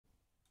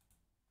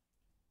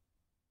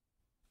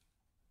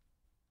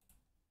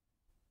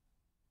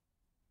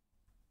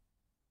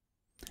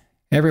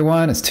Hey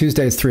everyone, it's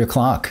Tuesday, it's 3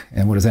 o'clock.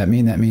 And what does that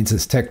mean? That means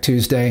it's Tech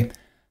Tuesday.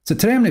 So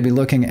today I'm going to be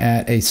looking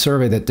at a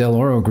survey that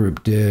Dell'Oro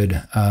Group did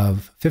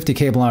of 50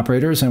 cable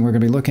operators, and we're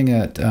going to be looking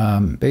at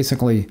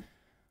basically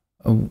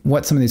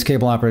what some of these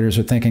cable operators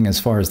are thinking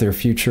as far as their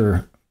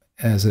future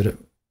as it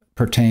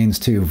pertains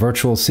to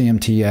virtual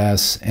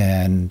CMTS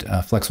and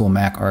flexible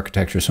MAC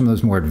architecture, some of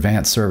those more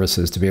advanced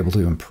services to be able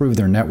to improve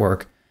their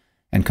network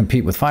and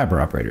compete with fiber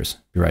operators.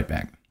 Be right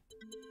back.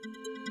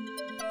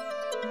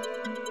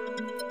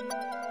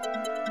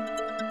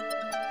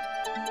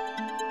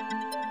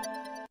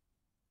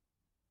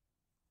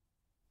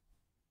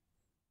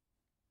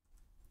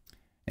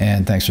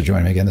 And thanks for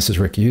joining me again. This is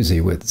Rick Uzzi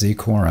with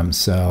zQuorum.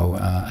 So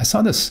I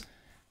saw this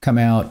come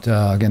out,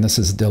 again, this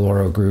is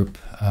Dell'Oro Group,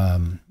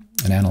 an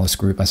analyst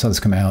group. I saw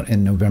this come out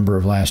in November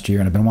of last year,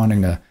 and I've been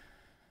wanting to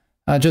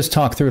just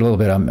talk through it a little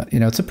bit.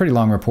 It's a pretty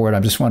long report. I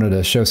just wanted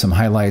to show some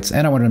highlights,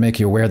 and I wanted to make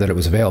you aware that it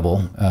was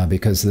available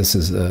because this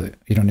is,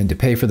 you don't need to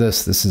pay for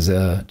this. This is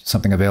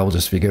something available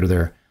just if you go to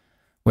their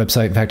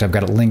website. In fact, I've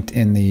got it linked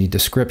in the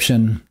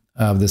description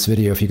of this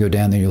video. If you go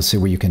down there, you'll see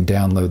where you can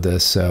download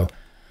this. So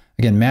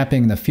again,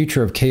 mapping the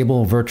future of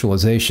cable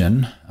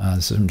virtualization.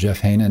 This is from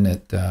Jeff Hainan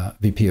at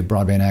VP of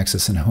Broadband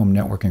Access and Home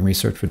Networking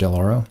Research for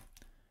Dell'Oro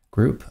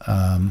Group.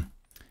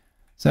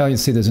 So you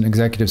see there's an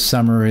executive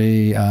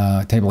summary,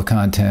 table of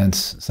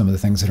contents, some of the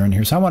things that are in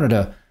here. So I wanted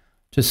to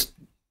just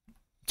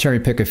cherry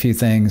pick a few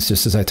things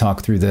just as I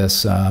talk through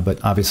this, but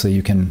obviously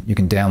you can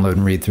download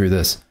and read through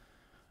this.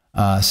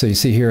 So you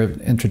see here,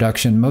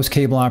 introduction, most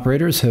cable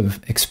operators have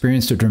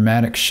experienced a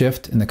dramatic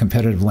shift in the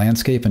competitive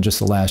landscape in just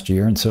the last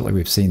year, and certainly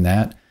we've seen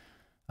that.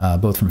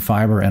 Both from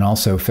fiber and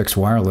also fixed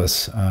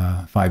wireless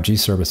 5G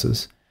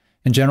services.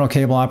 In general,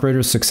 cable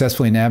operators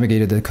successfully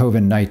navigated the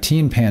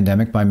COVID-19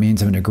 pandemic by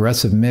means of an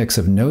aggressive mix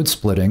of node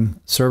splitting,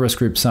 service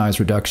group size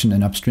reduction,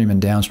 and upstream and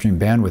downstream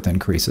bandwidth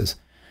increases.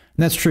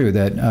 And that's true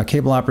that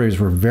cable operators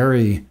were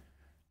very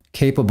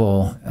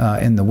capable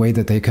in the way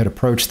that they could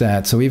approach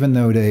that. So even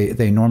though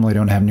they normally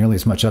don't have nearly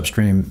as much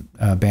upstream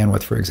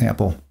bandwidth, for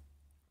example,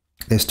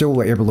 they still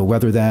were able to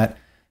weather that.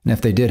 And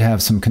if they did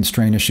have some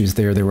constraint issues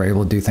there, they were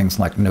able to do things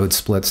like node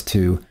splits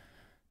to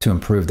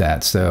improve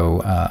that.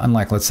 So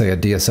unlike, let's say, a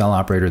DSL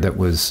operator that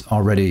was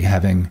already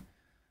having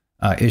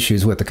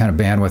issues with the kind of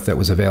bandwidth that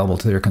was available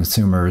to their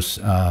consumers,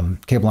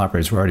 cable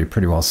operators were already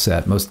pretty well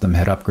set. Most of them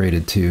had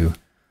upgraded to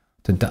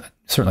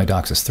certainly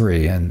DOCSIS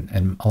 3,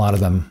 and a lot of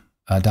them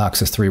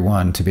DOCSIS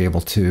 3.1 to be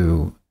able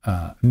to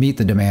meet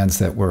the demands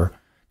that were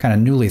kind of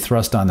newly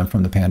thrust on them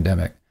from the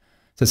pandemic.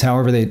 It says,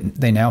 however,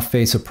 they now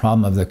face a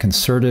problem of the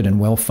concerted and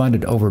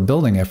well-funded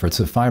overbuilding efforts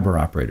of fiber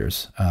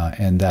operators,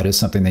 and that is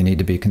something they need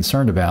to be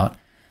concerned about.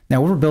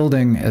 Now,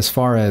 overbuilding, as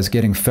far as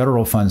getting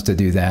federal funds to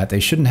do that, they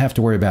shouldn't have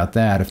to worry about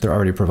that if they're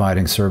already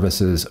providing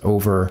services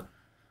over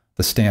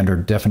the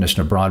standard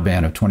definition of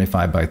broadband of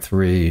 25 by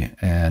 3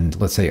 and,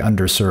 let's say,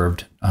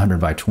 underserved 100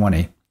 by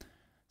 20.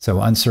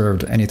 So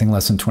unserved, anything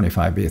less than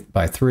 25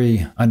 by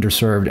 3,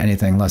 underserved,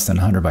 anything less than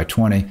 100 by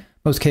 20.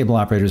 Most cable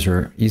operators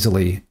are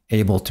easily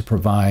able to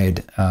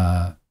provide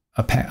a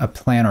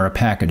plan or a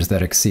package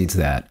that exceeds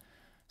that.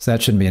 So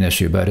that shouldn't be an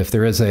issue. But if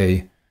there is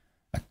a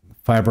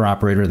fiber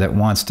operator that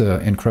wants to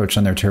encroach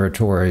on their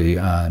territory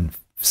and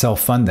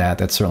self-fund that,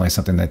 that's certainly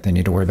something that they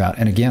need to worry about.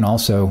 And again,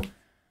 also,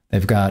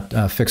 they've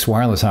got fixed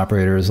wireless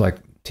operators like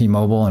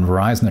T-Mobile and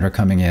Verizon that are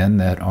coming in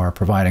that are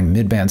providing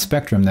mid-band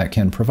spectrum that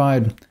can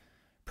provide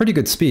pretty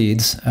good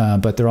speeds,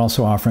 but they're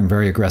also offering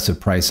very aggressive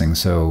pricing.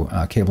 So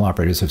cable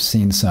operators have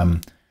seen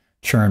some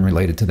churn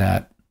related to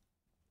that.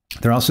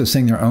 They're also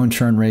seeing their own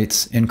churn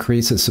rates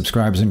increase as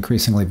subscribers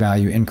increasingly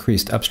value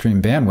increased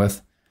upstream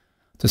bandwidth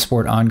to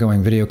support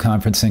ongoing video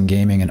conferencing,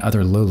 gaming, and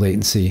other low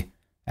latency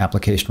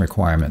application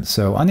requirements.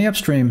 So on the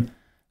upstream,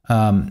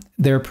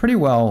 they're pretty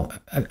well,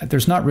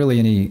 there's not really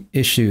any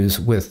issues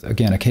with,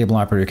 again, a cable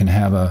operator can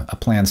have a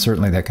plan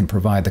certainly that can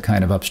provide the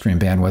kind of upstream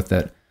bandwidth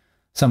that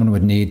someone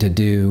would need to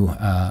do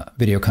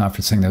video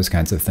conferencing, those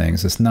kinds of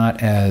things. It's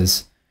not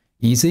as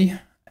easy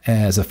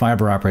as a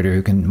fiber operator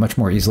who can much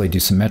more easily do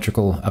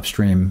symmetrical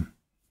upstream,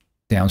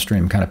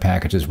 downstream kind of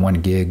packages, 1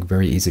 gig,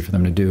 very easy for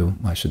them to do.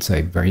 I should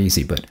say very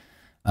easy, but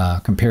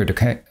compared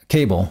to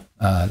cable,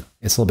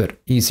 it's a little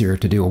bit easier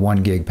to do a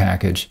 1 gig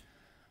package.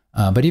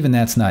 But even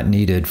that's not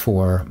needed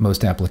for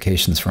most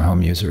applications for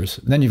home users.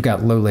 Then you've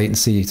got low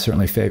latency.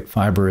 Certainly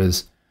fiber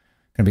is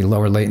going to be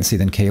lower latency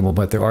than cable,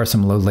 but there are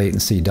some low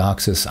latency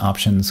DOCSIS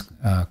options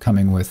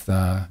coming with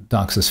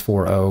DOCSIS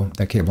 4.0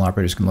 that cable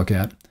operators can look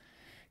at.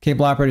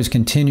 Cable operators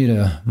continue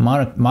to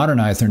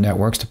modernize their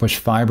networks to push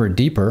fiber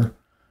deeper,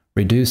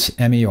 reduce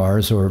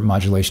MERs or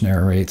modulation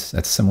error rates,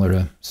 that's similar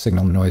to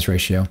signal to noise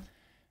ratio,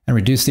 and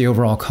reduce the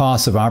overall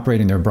costs of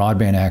operating their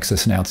broadband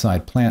access and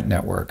outside plant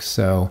networks.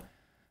 So,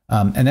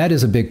 and that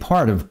is a big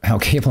part of how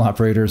cable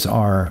operators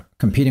are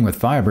competing with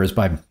fiber is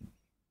by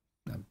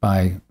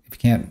if you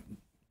can't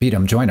beat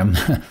them, join them.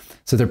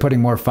 So they're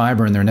putting more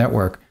fiber in their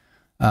network.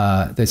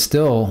 They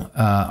still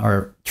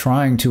are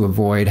trying to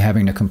avoid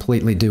having to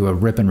completely do a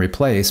rip and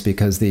replace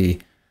because the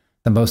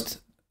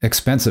most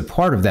expensive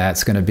part of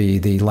that's going to be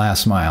the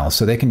last mile.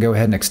 So they can go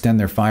ahead and extend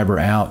their fiber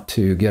out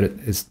to get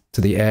it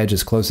to the edge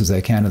as close as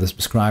they can to the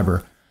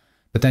subscriber.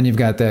 But then you've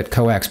got that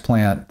coax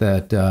plant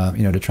that,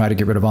 you know, to try to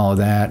get rid of all of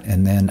that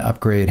and then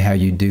upgrade how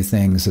you do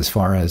things as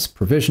far as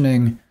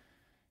provisioning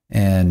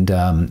and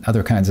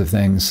other kinds of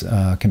things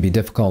can be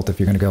difficult if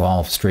you're going to go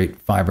all straight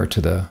fiber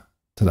to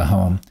the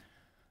home.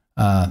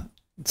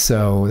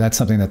 So that's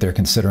something that they're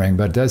considering.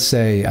 But it does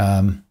say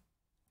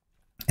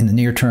in the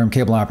near term,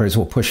 cable operators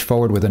will push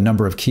forward with a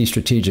number of key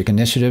strategic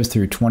initiatives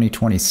through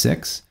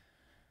 2026,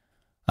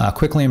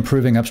 quickly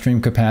improving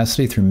upstream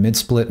capacity through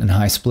mid-split and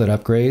high-split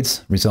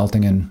upgrades,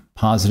 resulting in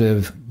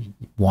positive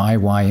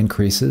YY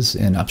increases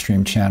in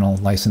upstream channel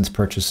license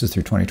purchases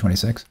through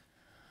 2026,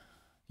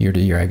 year to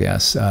year, I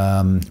guess.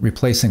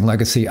 Replacing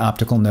legacy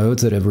optical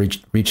nodes that have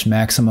reached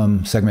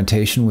maximum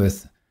segmentation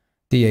with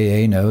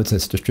DAA nodes,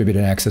 that's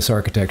distributed access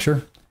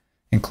architecture,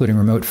 including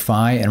remote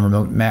PHY and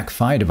remote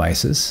MACPHY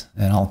devices.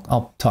 And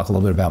I'll talk a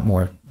little bit about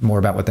more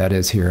about what that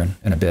is here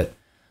in a bit.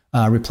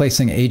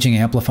 Replacing aging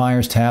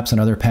amplifiers, taps, and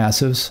other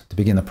passives to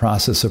begin the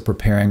process of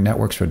preparing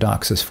networks for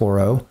DOCSIS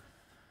 4.0.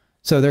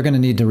 So they're going to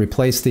need to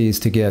replace these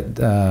to get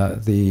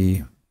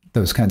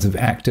those kinds of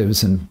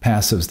actives and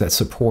passives that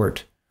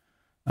support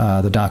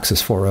the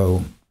DOCSIS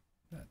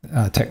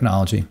 4.0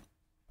 technology.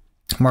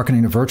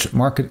 Migrating to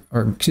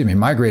virtualized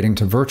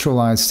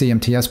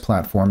CMTS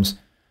platforms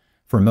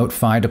for remote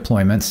PHY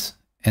deployments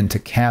and to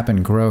cap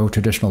and grow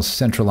traditional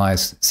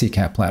centralized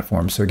CCAP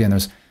platforms. So again,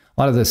 there's a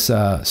lot of this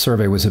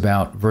survey was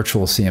about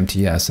virtual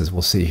CMTS, as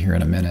we'll see here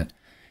in a minute.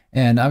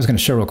 And I was going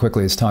to show real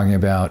quickly, it's talking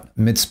about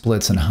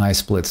mid-splits and high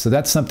splits. So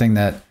that's something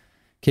that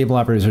cable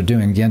operators are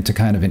doing, again, to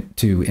kind of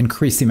to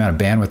increase the amount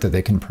of bandwidth that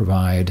they can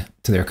provide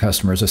to their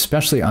customers,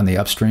 especially on the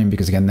upstream,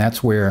 because again,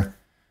 that's where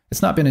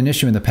it's not been an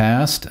issue in the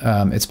past.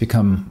 It's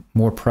become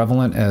more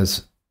prevalent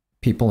as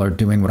people are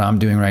doing what I'm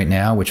doing right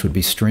now, which would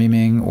be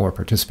streaming or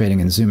participating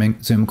in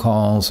Zoom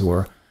calls,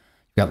 or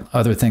you've got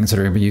other things that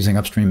are going to be using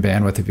upstream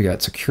bandwidth. If you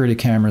got security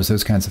cameras,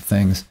 those kinds of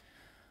things.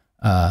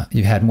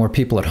 You had more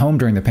people at home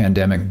during the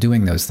pandemic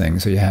doing those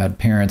things. So you had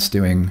parents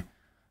doing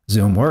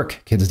Zoom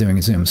work, kids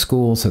doing Zoom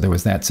school. So there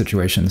was that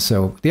situation.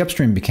 So the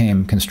upstream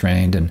became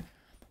constrained, and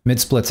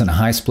mid splits and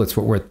high splits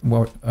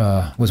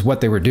was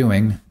what they were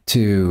doing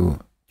to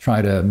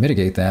try to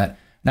mitigate that.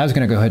 And I was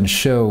going to go ahead and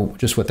show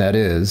just what that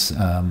is.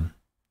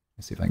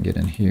 Let's see if I can get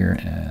in here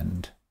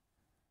and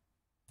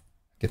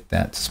get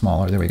that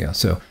smaller. There we go.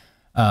 So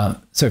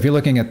if you're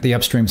looking at the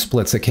upstream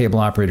splits that cable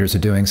operators are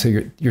doing,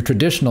 so your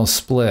traditional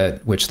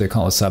split, which they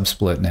call a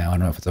sub-split now, I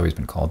don't know if it's always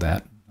been called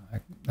that,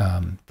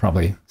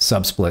 probably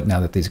sub-split now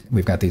that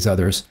we've got these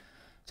others.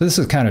 So this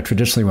is kind of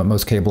traditionally what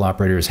most cable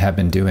operators have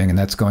been doing, and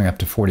that's going up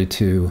to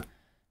 42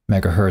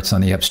 megahertz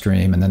on the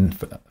upstream. And then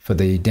for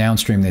the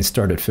downstream, they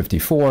start at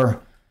 54,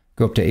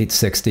 go up to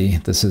 860.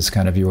 This is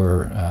kind of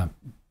your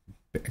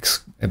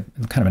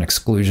kind of an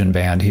exclusion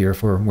band here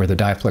for where the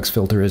diplex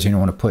filter is. You don't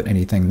want to put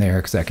anything there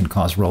because that can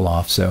cause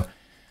roll-off. So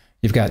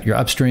you've got your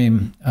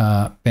upstream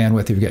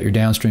bandwidth, you've got your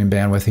downstream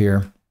bandwidth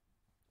here.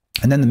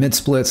 And then the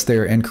mid-splits,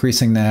 they're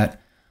increasing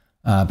that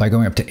by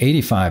going up to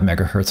 85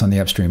 megahertz on the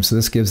upstream. So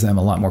this gives them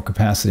a lot more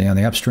capacity on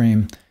the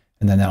upstream.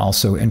 And then that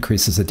also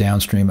increases the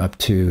downstream up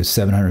to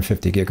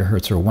 750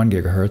 gigahertz or 1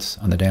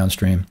 gigahertz on the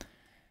downstream.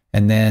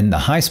 And then the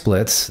high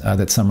splits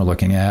that some are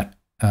looking at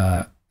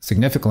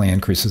significantly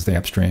increases the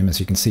upstream, as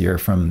you can see here,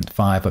 from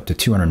 5 up to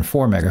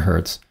 204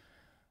 megahertz.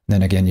 And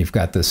then again, you've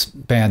got this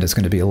band is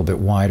going to be a little bit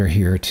wider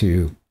here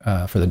to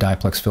for the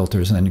diplex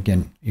filters. And then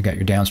again, you got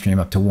your downstream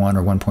up to 1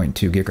 or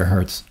 1.2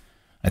 gigahertz.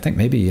 I think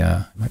maybe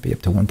it might be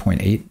up to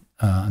 1.8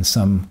 on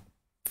some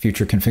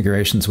future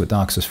configurations with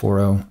DOCSIS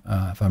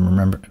 4.0. If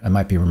I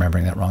might be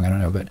remembering that wrong. I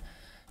don't know, but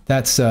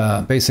that's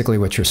basically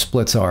what your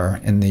splits are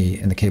in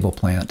the cable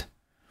plant.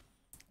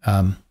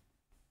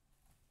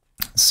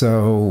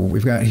 So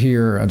we've got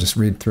here, I'll just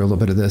read through a little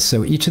bit of this.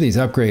 So each of these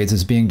upgrades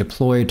is being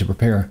deployed to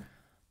prepare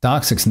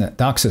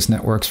DOCSIS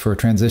networks for a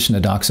transition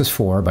to DOCSIS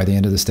 4 by the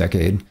end of this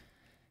decade.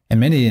 And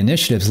many of the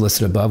initiatives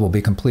listed above will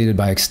be completed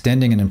by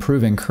extending and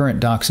improving current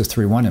DOCSIS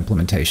 3.1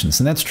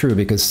 implementations. And that's true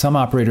because some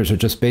operators are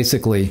just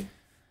basically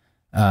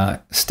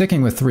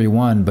sticking with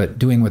 3.1, but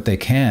doing what they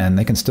can.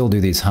 They can still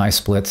do these high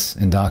splits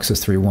in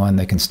DOCSIS 3.1.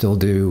 They can still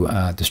do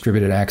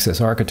distributed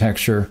access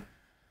architecture.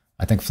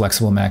 I think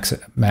flexible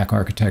MAC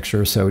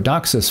architecture. So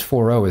DOCSIS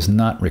 4.0 is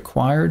not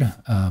required,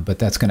 but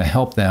that's going to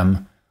help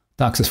them.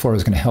 DOCSIS 4.0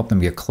 is going to help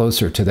them get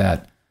closer to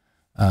that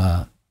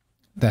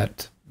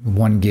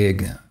 1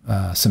 gig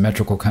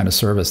symmetrical kind of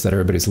service that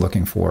everybody's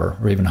looking for,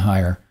 or even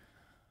higher.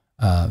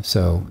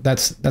 So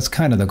that's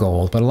kind of the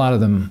goal. But a lot of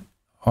them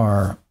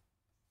are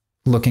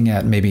looking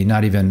at maybe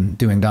not even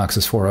doing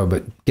DOCSIS 4.0,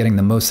 but getting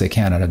the most they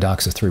can out of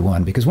DOCSIS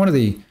 3.1. Because one of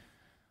the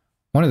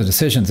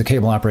decisions the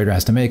cable operator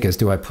has to make is,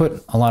 do I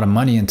put a lot of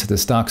money into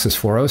this DOCSIS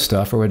 4.0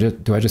 stuff, or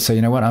do I just say,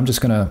 you know what, I'm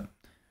just going to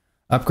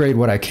upgrade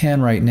what I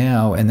can right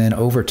now, and then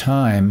over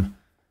time,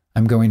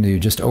 I'm going to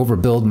just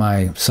overbuild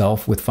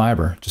myself with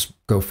fiber, just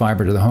go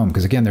fiber to the home.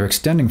 Because again, they're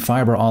extending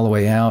fiber all the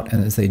way out,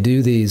 and as they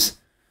do these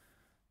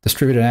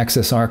distributed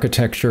access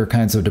architecture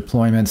kinds of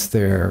deployments.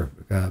 They're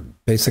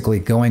basically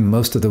going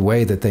most of the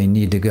way that they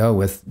need to go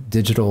with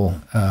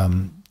digital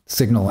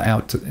signal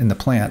out in the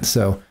plant.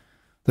 So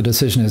the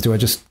decision is, do I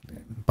just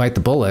bite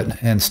the bullet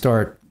and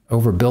start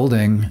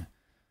overbuilding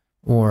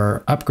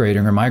or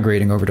upgrading or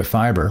migrating over to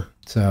fiber?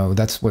 So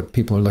that's what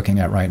people are looking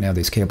at right now,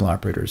 these cable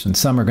operators. And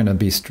some are going to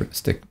be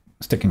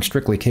sticking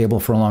strictly cable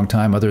for a long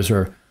time. Others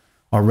are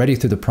already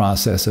through the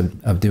process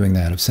of doing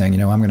that, of saying, you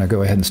know, I'm going to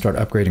go ahead and start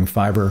upgrading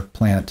fiber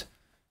plant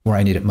where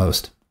I need it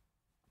most,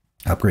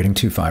 upgrading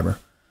to fiber.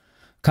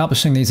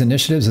 Accomplishing these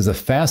initiatives is the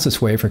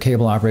fastest way for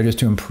cable operators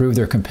to improve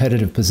their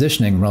competitive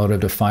positioning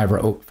relative to fiber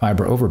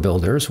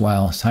overbuilders,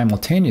 while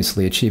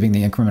simultaneously achieving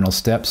the incremental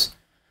steps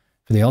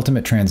for the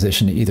ultimate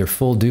transition to either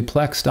full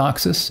duplex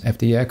DOCSIS,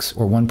 FDX,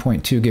 or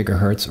 1.2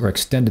 gigahertz or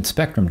extended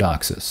spectrum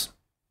DOCSIS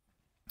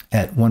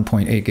at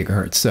 1.8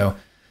 gigahertz. So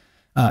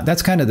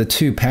that's kind of the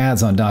two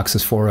paths on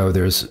DOCSIS 4.0.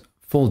 There's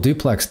full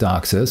duplex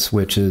DOCSIS,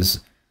 which is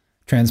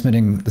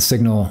transmitting the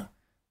signal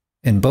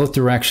in both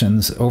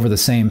directions over the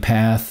same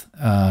path,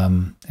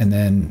 and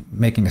then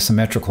making a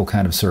symmetrical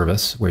kind of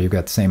service where you've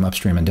got the same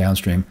upstream and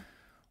downstream,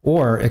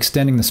 or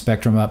extending the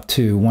spectrum up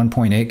to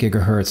 1.8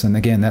 gigahertz. And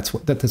again,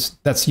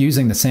 that's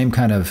using the same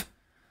kind of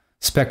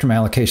spectrum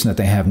allocation that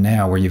they have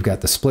now, where you've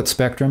got the split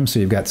spectrum. So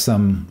you've got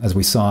some, as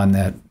we saw in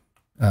that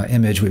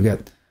image, we've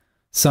got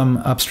some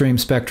upstream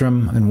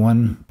spectrum in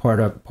one part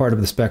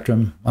of the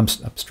spectrum,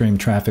 upstream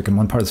traffic in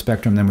one part of the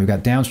spectrum. Then we've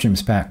got downstream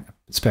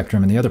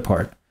spectrum in the other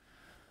part.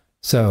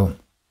 So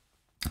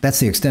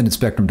that's the extended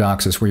spectrum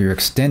DOCSIS, where you're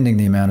extending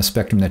the amount of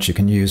spectrum that you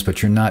can use,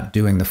 but you're not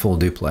doing the full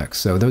duplex.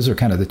 So those are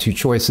kind of the two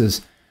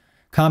choices.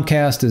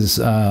 Comcast is,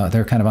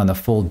 they're kind of on the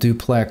full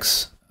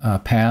duplex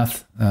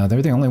path.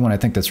 They're the only one I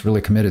think that's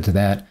really committed to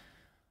that.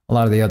 A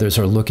lot of the others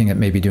are looking at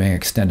maybe doing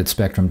extended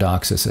spectrum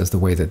DOCSIS as the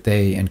way that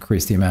they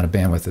increase the amount of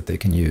bandwidth that they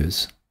can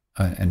use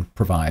and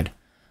provide.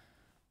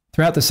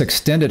 Throughout this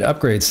extended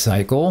upgrade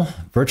cycle,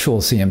 virtual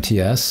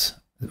CMTS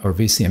or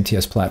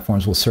vCMTS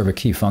platforms will serve a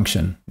key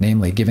function,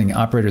 namely giving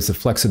operators the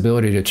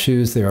flexibility to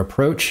choose their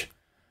approach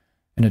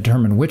and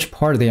determine which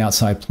part of the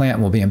outside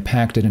plant will be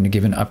impacted in a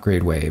given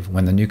upgrade wave.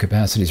 When the new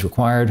capacity is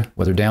required,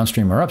 whether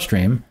downstream or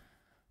upstream,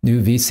 new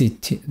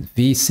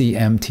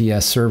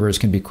vCMTS servers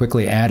can be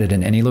quickly added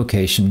in any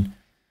location,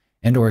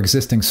 and/or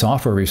existing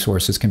software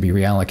resources can be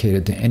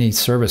reallocated to any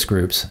service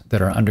groups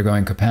that are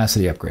undergoing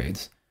capacity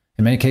upgrades.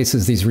 In many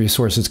cases, these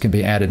resources can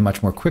be added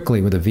much more quickly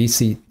with a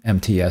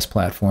vCMTS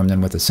platform than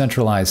with a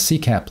centralized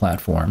CCAP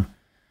platform,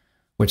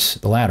 which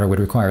the latter would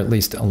require at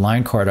least a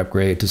line card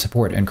upgrade to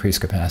support increased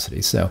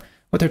capacity. So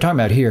what they're talking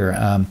about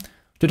here,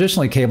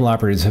 traditionally cable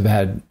operators have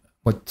had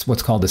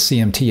what's called the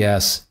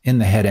CMTS in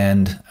the head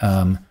end.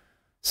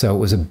 So it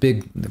was a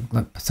big,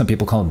 some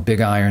people call it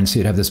big iron. So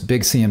you'd have this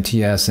big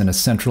CMTS in a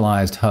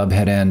centralized hub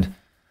head end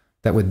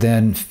that would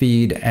then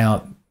feed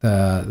out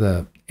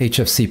the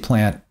HFC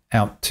plant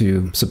out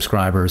to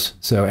subscribers.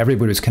 So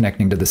everybody was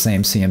connecting to the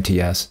same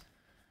CMTS.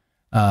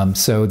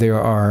 So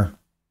there are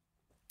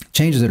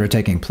changes that are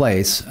taking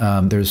place.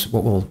 There's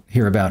what we'll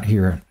hear about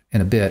here in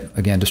a bit.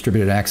 Again,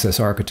 distributed access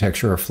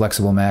architecture or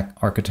flexible MAC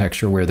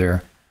architecture, where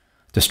they're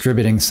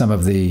distributing some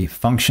of the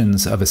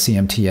functions of a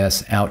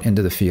CMTS out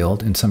into the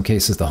field. In some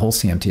cases, the whole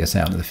CMTS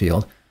out into the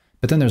field.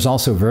 But then there's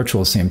also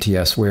virtual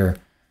CMTS, where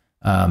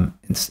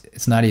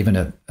it's not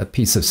even a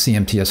piece of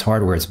CMTS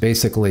hardware. It's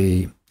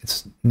basically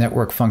it's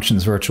network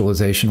functions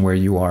virtualization, where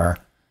you are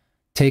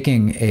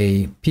taking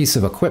a piece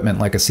of equipment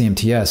like a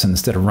CMTS, and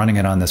instead of running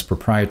it on this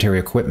proprietary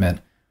equipment,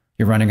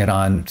 you're running it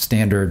on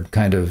standard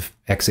kind of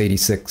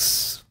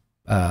x86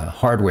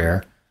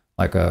 hardware,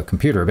 like a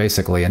computer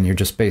basically, and you're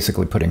just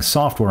basically putting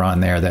software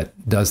on there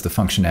that does the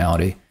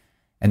functionality,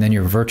 and then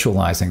you're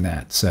virtualizing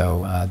that.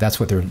 So that's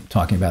what they're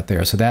talking about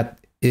there. So that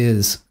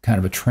is kind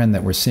of a trend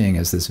that we're seeing,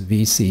 is this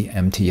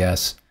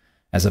vCMTS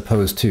as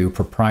opposed to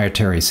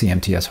proprietary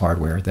CMTS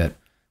hardware that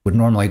would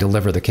normally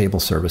deliver the cable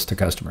service to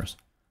customers,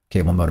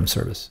 cable modem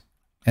service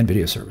and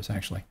video service,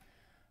 actually.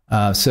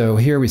 So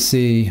here we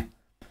see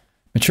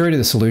maturity of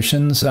the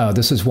solutions.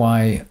 This is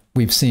why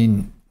we've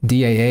seen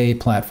DAA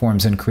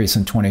platforms increase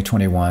in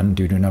 2021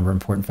 due to a number of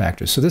important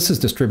factors. So this is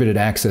distributed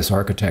access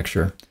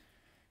architecture.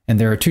 And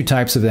there are two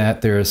types of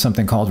that. There is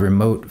something called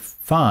remote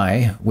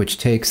PHY, which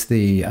takes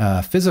the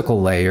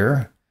physical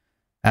layer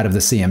out of the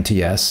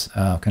CMTS,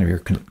 kind of your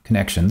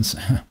connections.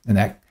 And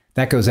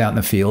that goes out in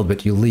the field,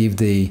 but you leave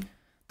the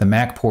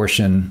MAC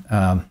portion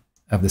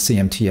of the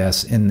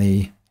CMTS in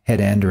the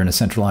head end or in a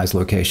centralized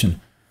location.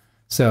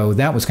 So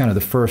that was kind of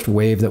the first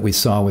wave that we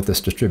saw with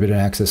this distributed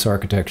access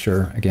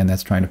architecture. Again,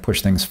 that's trying to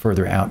push things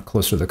further out,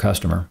 closer to the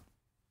customer.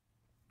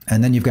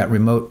 And then you've got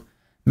remote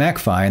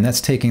MACPHY, and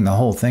that's taking the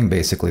whole thing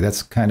basically.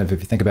 That's kind of,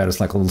 if you think about it, it's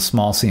like a little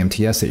small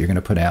CMTS that you're going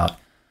to put out.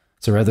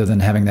 So rather than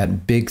having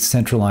that big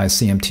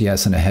centralized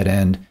CMTS in a head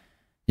end,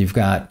 you've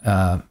got,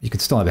 you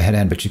could still have a head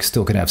end, but you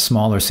still could have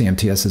smaller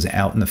CMTSs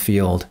out in the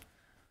field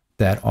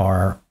that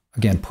are,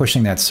 again,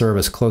 pushing that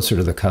service closer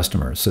to the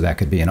customer. So that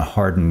could be in a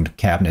hardened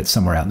cabinet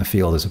somewhere out in the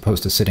field, as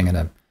opposed to sitting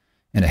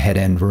in a head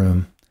end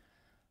room.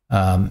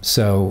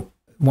 So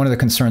one of the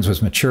concerns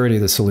was maturity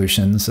of the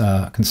solutions,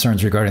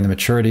 concerns regarding the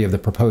maturity of the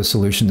proposed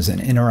solutions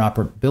and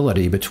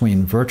interoperability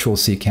between virtual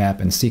CCAP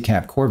and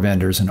CCAP core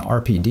vendors and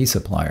RPD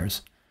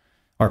suppliers.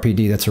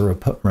 RPD, that's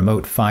a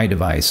remote PHY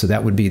device. So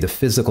that would be the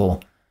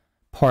physical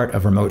part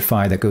of remote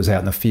PHY that goes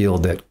out in the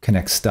field that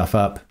connects stuff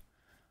up.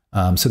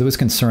 So there was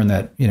concern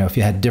that, if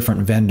you had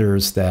different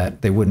vendors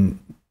that they wouldn't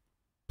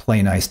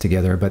play nice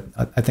together. But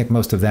I think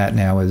most of that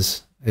now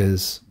is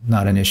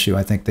not an issue.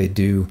 I think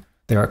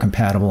they are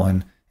compatible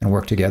and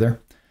work together.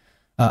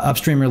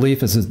 Upstream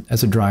relief as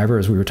a driver,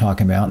 as we were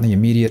talking about, in the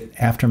immediate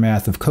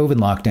aftermath of COVID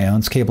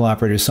lockdowns, cable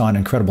operators saw an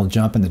incredible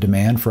jump in the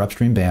demand for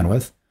upstream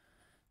bandwidth,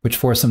 which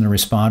forced them to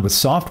respond with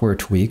software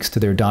tweaks to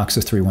their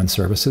DOCSIS 3.1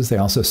 services. They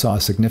also saw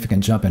a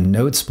significant jump in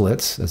node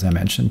splits, as I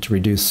mentioned, to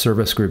reduce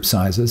service group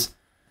sizes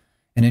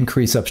and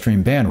increase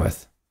upstream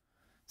bandwidth.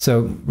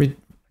 So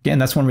again,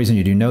 that's one reason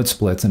you do node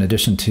splits. In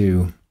addition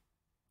to,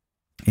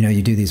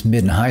 you do these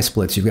mid and high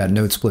splits, you've got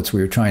node splits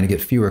where you're trying to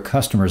get fewer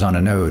customers on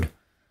a node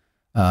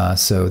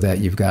so that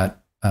you've got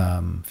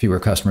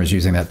fewer customers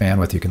using that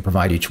bandwidth. You can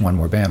provide each one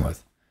more bandwidth.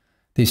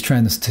 These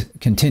trends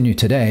continue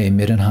today,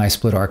 mid and high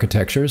split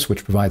architectures,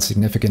 which provide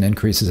significant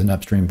increases in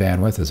upstream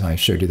bandwidth, as I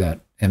showed you that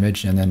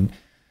image, and then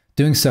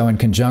doing so in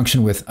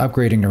conjunction with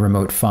upgrading to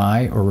remote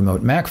PHY or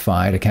remote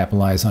MACPHY to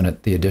capitalize on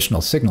the additional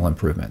signal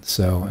improvements.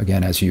 So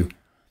again, as you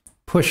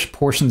push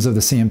portions of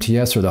the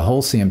CMTS or the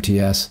whole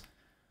CMTS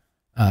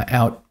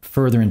out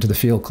further into the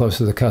field, closer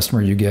to the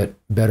customer, you get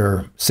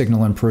better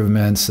signal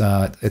improvements.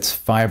 It's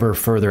fiber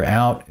further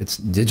out, it's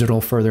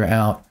digital further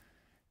out.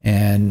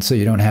 And so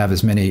you don't have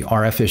as many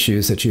RF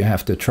issues that you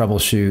have to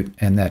troubleshoot,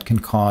 and that can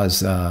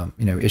cause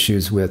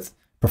issues with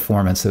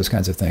performance, those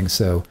kinds of things.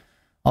 So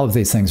all of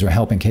these things are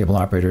helping cable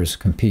operators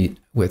compete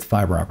with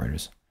fiber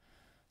operators.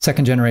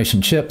 Second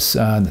generation chips,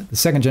 the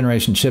second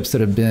generation chips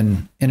that have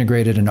been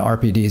integrated into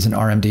RPDs and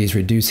RMDs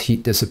reduce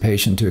heat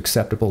dissipation to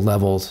acceptable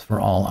levels for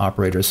all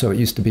operators. So it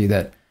used to be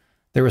that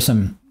there were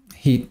some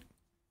heat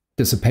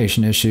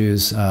dissipation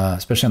issues,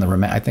 especially on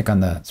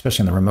the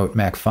especially on the remote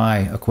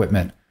MACPHY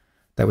equipment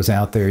that was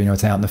out there.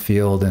 It's out in the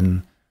field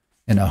and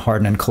in a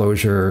hardened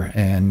enclosure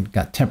and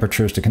got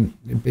temperatures to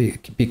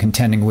be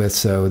contending with.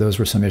 So those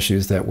were some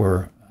issues that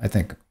were, I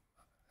think,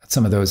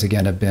 some of those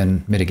again have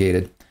been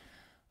mitigated.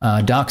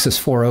 DOCSIS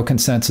 4.0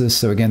 consensus.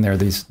 So again,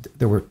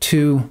 there were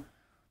two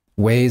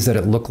ways that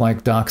it looked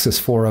like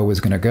DOCSIS 4.0 was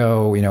going to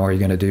go. Are you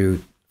going to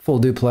do full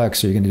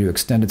duplex, or are you going to do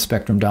extended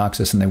spectrum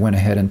DOCSIS? And they went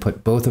ahead and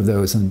put both of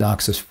those in the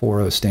DOCSIS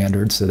 4.0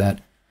 standard, so that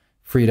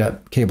freed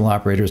up cable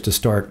operators to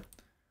start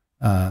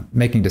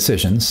making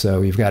decisions.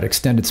 So you've got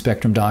extended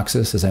spectrum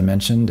DOCSIS, as I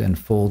mentioned, and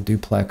full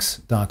duplex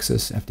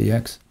DOCSIS,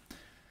 FDX.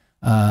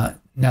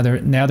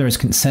 Now there's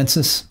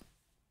consensus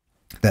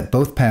that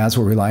both paths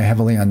will rely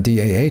heavily on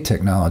DAA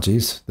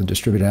technologies, the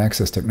distributed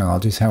access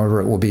technologies. However,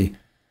 it will be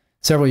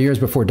several years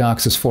before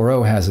DOCSIS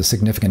 4.0 has a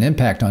significant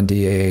impact on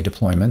DAA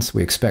deployments.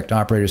 We expect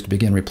operators to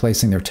begin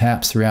replacing their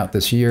taps throughout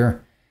this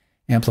year,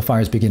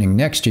 amplifiers beginning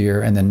next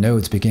year, and then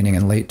nodes beginning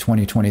in late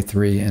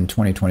 2023 and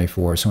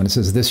 2024. So when it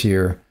says this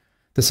year,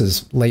 this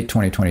is late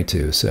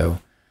 2022. So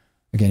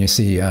again, you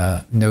see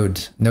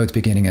nodes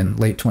beginning in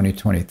late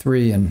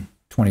 2023 and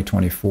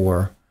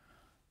 2024.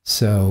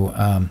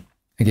 So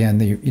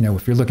again,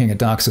 if you're looking at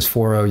DOCSIS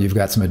 4.0, you've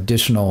got some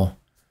additional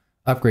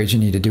upgrades you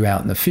need to do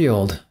out in the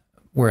field.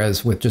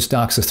 Whereas with just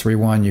DOCSIS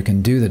 3.1, you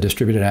can do the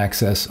distributed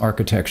access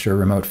architecture,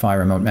 remote PHY,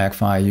 remote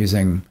MACPHY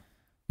using,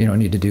 you don't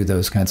need to do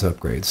those kinds of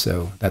upgrades.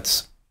 So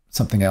that's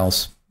something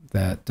else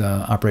that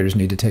operators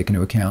need to take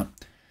into account.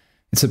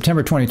 In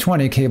September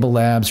 2020, Cable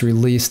Labs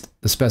released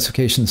the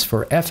specifications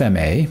for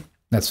FMA,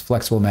 that's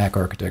flexible MAC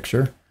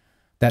architecture,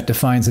 that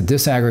defines a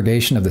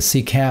disaggregation of the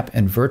CCAP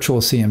and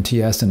virtual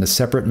CMTS into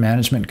separate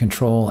management,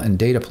 control, and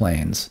data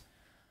planes.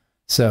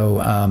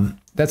 So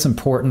that's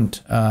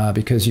important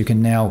because you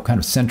can now kind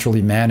of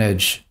centrally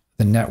manage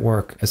the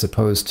network as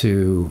opposed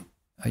to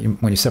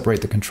when you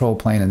separate the control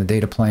plane and the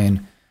data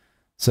plane.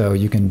 So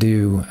you can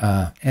do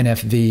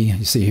NFV.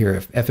 You see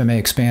here, FMA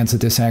expands the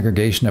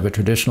disaggregation of a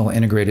traditional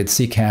integrated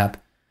CCAP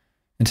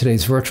in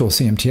today's virtual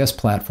CMTS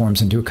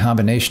platforms into a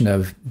combination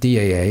of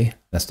DAA,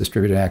 that's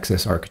distributed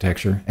access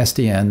architecture,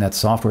 SDN, that's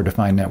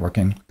software-defined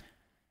networking,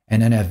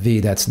 and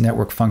NFV, that's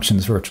network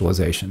functions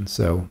virtualization.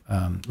 So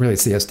really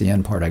it's the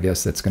SDN part, I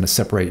guess, that's going to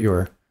separate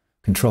your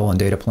control and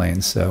data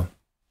planes. So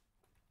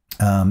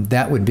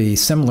that would be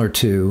similar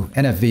to,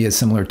 NFV is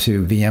similar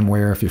to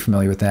VMware, if you're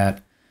familiar with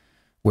that,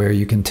 where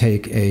you can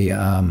take a,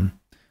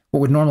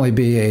 what would normally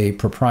be a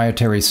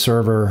proprietary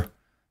server,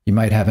 you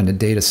might have in a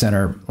data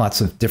center, lots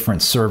of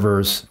different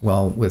servers.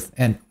 Well, with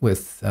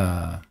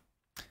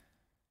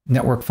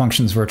network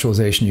functions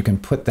virtualization, you can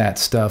put that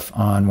stuff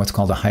on what's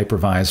called a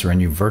hypervisor and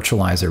you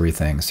virtualize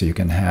everything. So you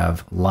can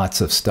have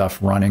lots of stuff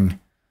running.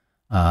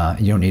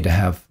 You don't need to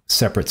have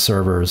separate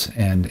servers.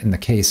 And in the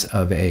case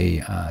of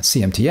a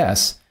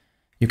CMTS,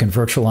 you can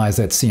virtualize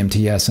that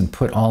CMTS and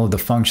put all of the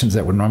functions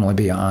that would normally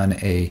be on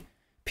a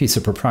piece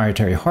of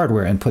proprietary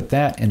hardware and put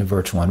that in a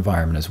virtual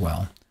environment as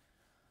well.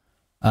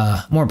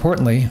 More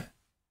importantly,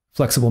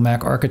 Flexible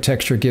MAC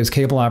architecture gives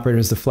cable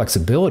operators the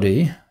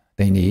flexibility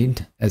they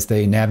need as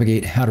they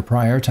navigate how to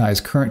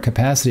prioritize current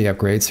capacity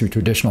upgrades through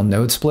traditional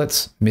node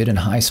splits, mid and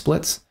high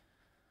splits,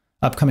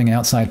 upcoming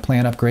outside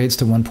plant upgrades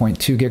to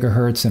 1.2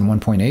 gigahertz and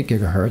 1.8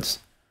 gigahertz,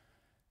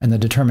 and the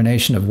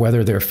determination of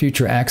whether their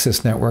future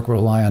access network will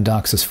rely on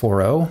DOCSIS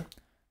 4.0,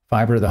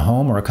 fiber to the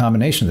home, or a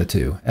combination of the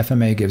two.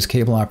 FMA gives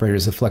cable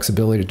operators the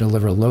flexibility to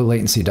deliver low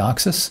latency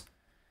DOCSIS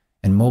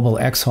and mobile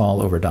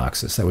X-haul over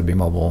DOCSIS. That would be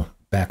mobile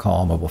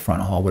backhaul, mobile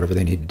front haul, whatever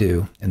they need to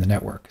do in the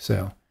network.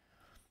 So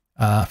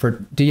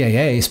for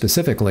DAA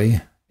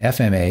specifically,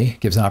 FMA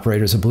gives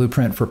operators a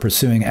blueprint for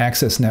pursuing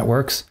access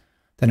networks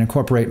that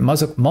incorporate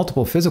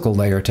multiple physical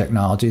layer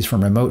technologies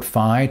from remote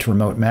PHY to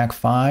remote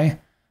MACPHY,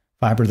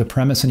 fiber to the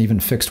premise, and even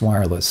fixed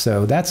wireless.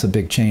 So that's a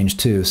big change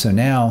too. So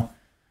now,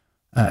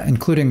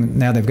 including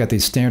now they've got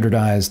these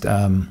standardized,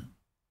 can't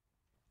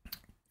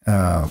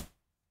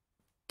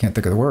think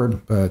of the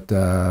word, but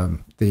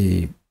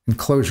the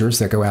enclosures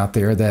that go out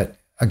there that,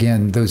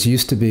 again, those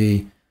used to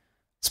be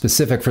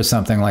specific for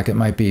something, like it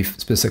might be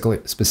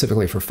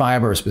specifically for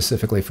fiber or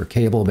specifically for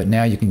cable, but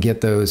now you can get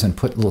those and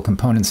put little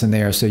components in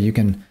there so you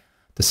can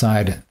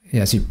decide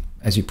as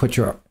you put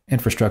your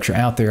infrastructure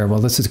out there, well,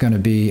 this is going to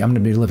be, I'm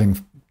going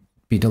to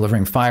be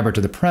delivering fiber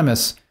to the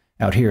premise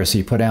out here. So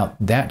you put out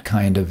that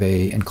kind of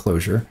a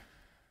enclosure,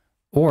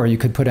 or you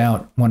could put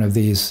out one of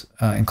these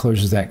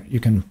enclosures that you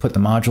can put the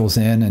modules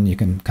in and you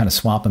can kind of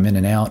swap them in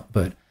and out.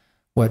 But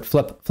what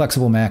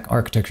flexible MAC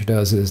architecture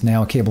does is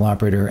now a cable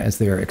operator, as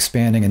they're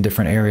expanding in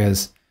different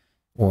areas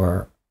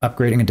or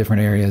upgrading in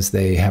different areas,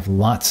 they have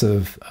lots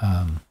of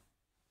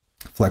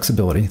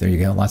flexibility. There you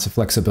go. Lots of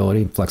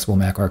flexibility, flexible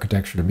MAC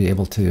architecture to be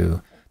able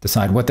to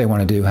decide what they want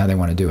to do, how they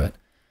want to do it.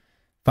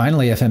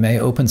 Finally, FMA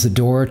opens the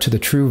door to the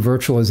true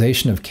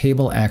virtualization of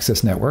cable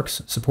access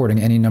networks, supporting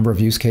any number of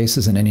use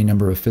cases and any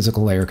number of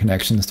physical layer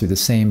connections through the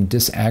same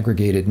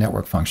disaggregated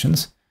network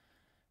functions,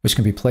 which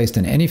can be placed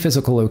in any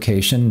physical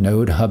location,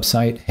 node, hub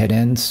site, head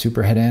end,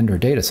 super head end, or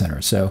data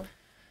center. So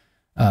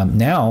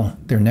now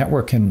their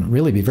network can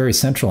really be very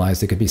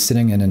centralized. It could be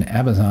sitting in an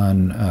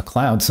Amazon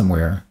cloud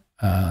somewhere,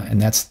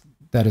 and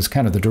that is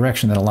kind of the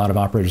direction that a lot of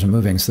operators are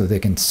moving, so that they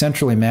can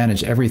centrally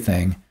manage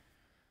everything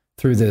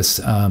through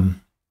this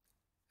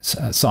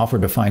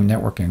software-defined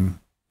networking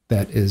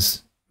that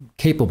is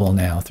capable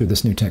now through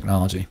this new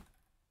technology.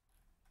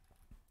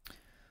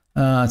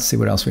 Let's see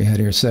what else we had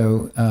here.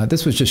 So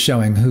this was just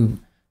showing who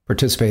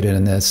participated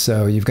in this.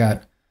 So you've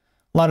got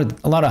a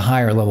lot of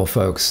higher level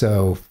folks.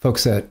 So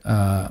folks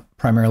that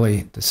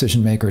primarily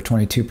decision maker,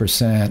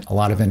 22%, a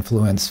lot of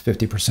influence,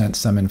 50%,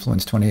 some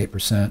influence,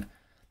 28%.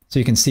 So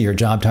you can see your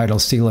job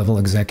titles: C-level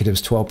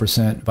executives,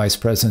 12%, vice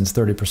presidents,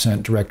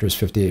 30%, directors,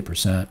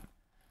 58%.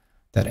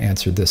 That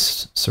answered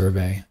this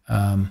survey.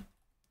 I'm going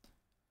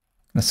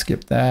to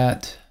skip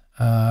that.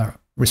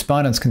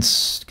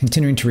 Respondents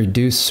continuing to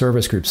reduce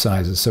service group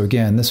sizes. So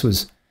again, this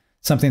was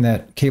something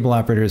that cable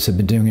operators have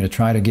been doing to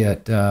try to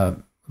get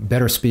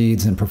better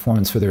speeds and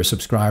performance for their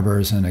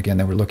subscribers. And again,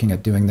 they were looking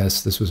at doing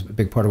this. This was a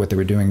big part of what they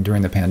were doing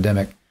during the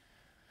pandemic.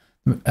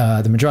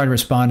 The majority of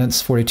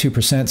respondents,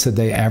 42%, said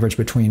they average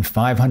between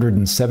 500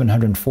 and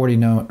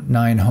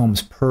 749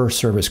 homes per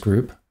service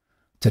group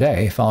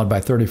today, followed by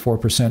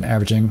 34%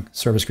 averaging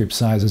service group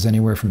sizes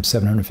anywhere from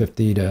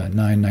 750 to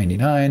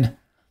 999.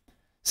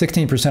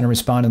 16% of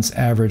respondents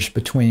averaged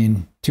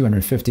between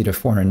 250 to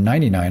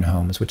 499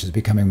 homes, which is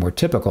becoming more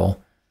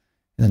typical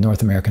in the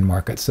North American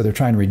market. So they're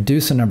trying to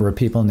reduce the number of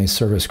people in these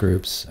service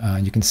groups.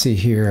 You can see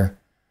here,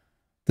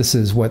 this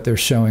is what they're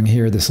showing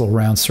here. This little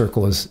round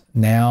circle is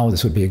now.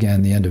 This would be,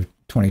 again, the end of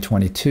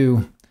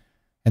 2022.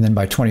 And then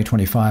by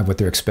 2025, what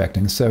they're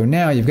expecting. So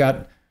now you've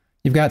got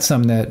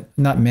some that,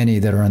 not many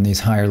that are on these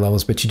higher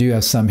levels, but you do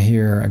have some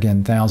here, again,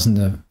 1,000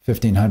 to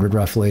 1,500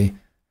 roughly,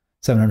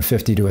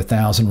 750 to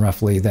 1,000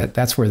 roughly.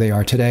 That's where they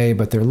are today,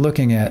 but they're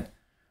looking at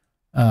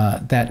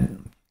that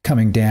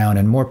coming down,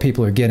 and more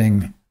people are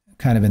getting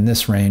kind of in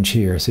this range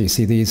here. So you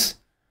see these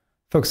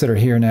folks that are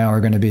here now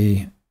are going to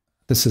be,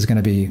 this is going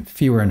to be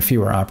fewer and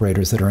fewer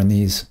operators that are in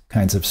these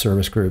kinds of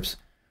service groups,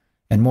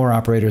 and more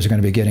operators are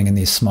going to be getting in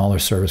these smaller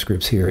service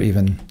groups here.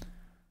 Even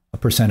a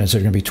percentage are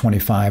going to be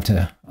 25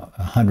 to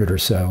 100 or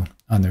so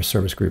on their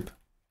service group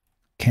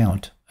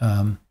count.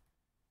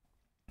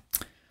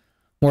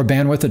 More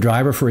bandwidth, a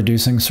driver for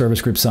reducing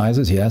service group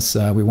sizes. Yes,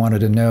 we wanted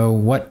to know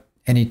what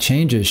any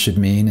changes should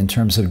mean in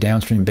terms of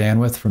downstream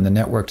bandwidth from the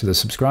network to the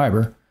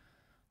subscriber.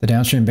 The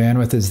downstream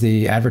bandwidth is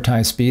the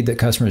advertised speed that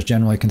customers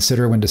generally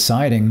consider when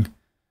deciding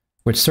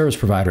which service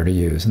provider to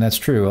use. And that's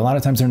true. A lot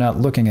of times they're not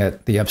looking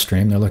at the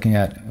upstream. They're looking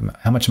at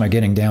how much am I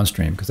getting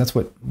downstream, because that's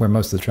where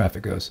most of the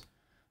traffic goes.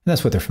 And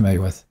that's what they're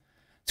familiar with.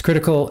 It's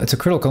critical. It's a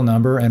critical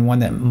number, and one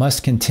that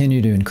must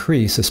continue to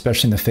increase,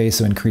 especially in the face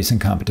of increasing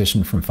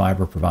competition from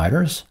fiber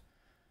providers.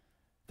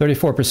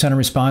 34% of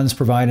respondents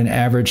provide an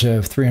average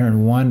of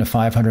 301 to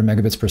 500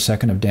 megabits per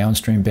second of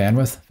downstream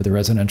bandwidth for the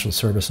residential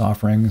service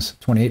offerings.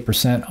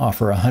 28%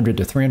 offer 100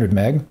 to 300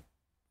 meg.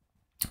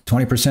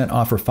 20%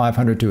 offer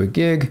 500 to a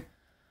gig.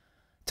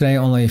 Today,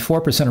 only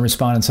 4% of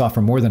respondents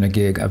offer more than a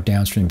gig of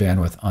downstream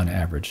bandwidth on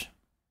average.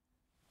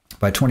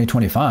 By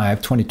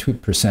 2025,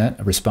 22%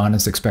 of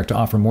respondents expect to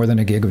offer more than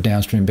a gig of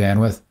downstream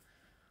bandwidth,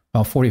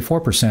 while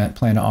 44%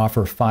 plan to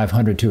offer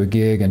 500 to a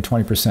gig and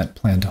 20%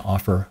 plan to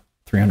offer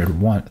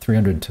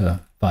 300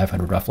 to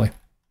 500 roughly.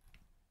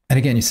 And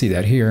again, you see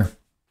that here,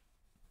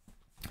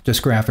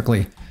 just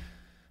graphically,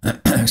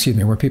 excuse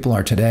me, where people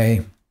are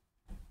today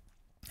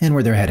and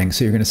where they're heading.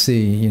 So you're going to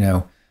see, you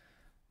know,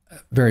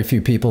 very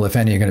few people, if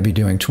any, are going to be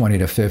doing 20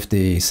 to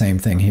 50. Same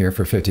thing here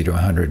for 50 to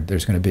 100.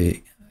 There's going to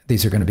be,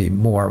 these are going to be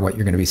more what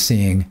you're going to be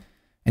seeing.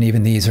 And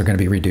even these are going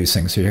to be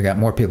reducing. So you've got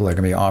more people that are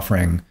going to be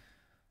offering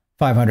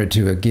 500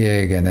 to a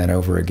gig and then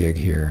over a gig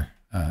here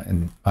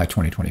by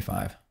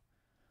 2025.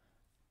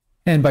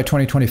 And by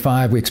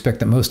 2025, we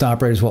expect that most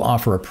operators will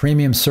offer a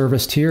premium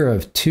service tier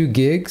of 2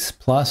 gigs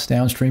plus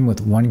downstream,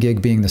 with 1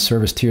 gig being the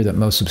service tier that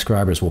most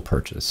subscribers will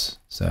purchase.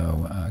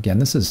 So again,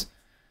 this is,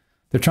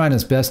 they're trying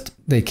as best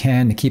they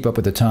can to keep up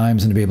with the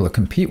times and to be able to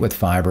compete with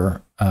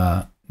fiber.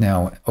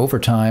 Now, over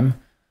time,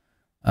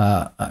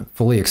 I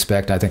fully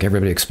expect, I think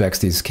everybody expects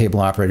these cable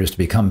operators to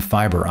become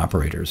fiber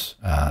operators.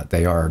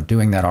 They are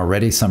doing that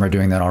already. Some are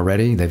doing that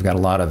already. They've got a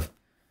lot of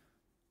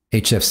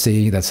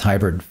HFC, that's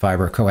hybrid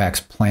fiber coax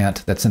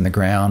plant that's in the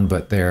ground,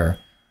 but they're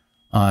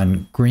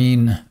on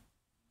green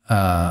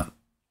kind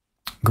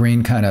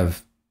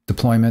of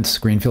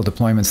deployments, greenfield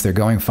deployments. They're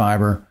going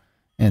fiber.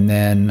 And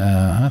then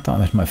I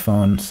thought my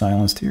phone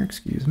silenced here.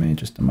 Excuse me,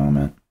 just a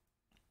moment.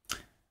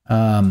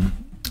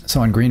 So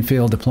on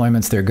greenfield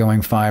deployments, they're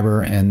going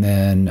fiber. And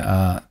then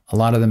a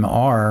lot of them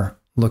are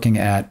looking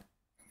at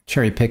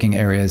cherry picking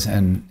areas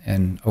and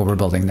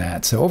overbuilding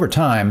that. So over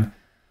time,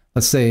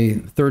 let's say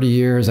 30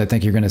 years, I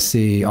think you're going to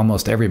see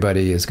almost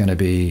everybody is going to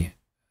be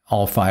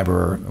all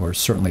fiber or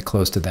certainly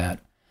close to that.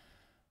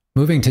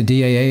 Moving to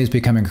DAA is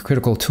becoming a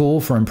critical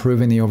tool for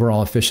improving the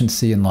overall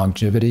efficiency and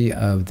longevity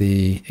of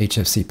the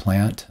HFC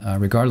plant.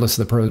 Regardless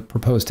of the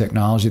proposed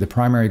technology, the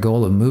primary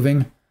goal of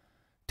moving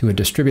to a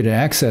distributed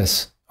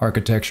access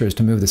architecture is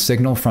to move the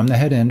signal from the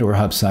head end or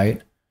hub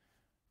site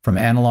from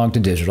analog to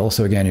digital.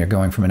 So again, you're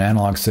going from an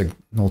analog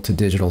signal to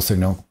digital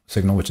signal,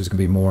 which is going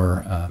to be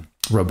more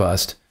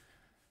robust,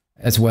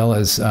 as well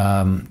as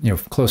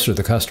closer to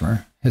the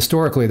customer.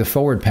 Historically, the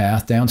forward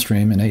path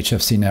downstream in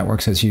HFC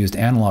networks has used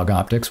analog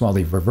optics, while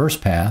the reverse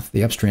path,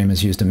 the upstream,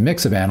 has used a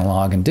mix of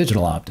analog and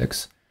digital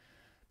optics.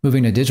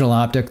 Moving to digital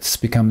optics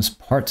becomes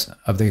part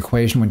of the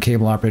equation when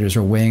cable operators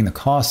are weighing the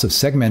costs of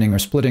segmenting or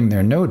splitting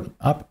their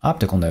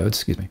optical nodes.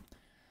 Excuse me.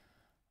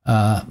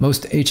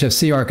 Most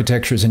HFC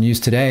architectures in use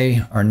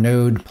today are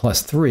node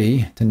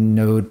 +3 to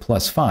node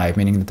 +5,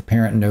 meaning that the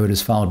parent node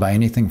is followed by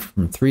anything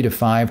from 3 to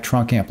 5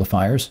 trunk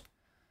amplifiers,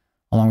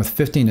 along with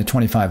 15 to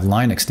 25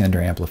 line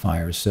extender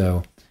amplifiers.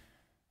 So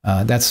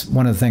that's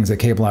one of the things that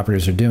cable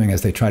operators are doing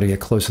as they try to get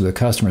closer to the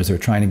customers. They're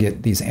trying to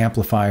get these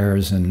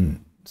amplifiers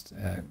and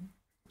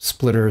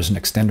splitters and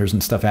extenders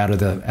and stuff out of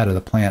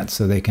the plant,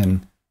 so they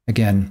can,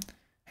 again,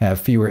 have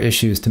fewer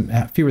issues,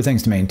 fewer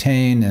things to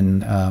maintain,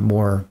 and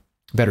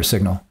better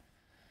signal.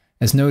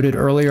 As noted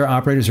earlier,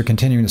 operators are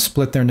continuing to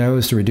split their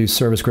nodes to reduce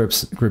service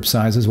group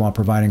sizes while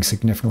providing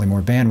significantly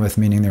more bandwidth,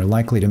 meaning they're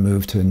likely to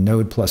move to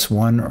node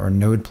 +1 or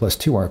node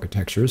 +2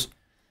 architectures.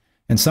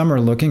 And some are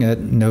looking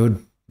at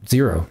node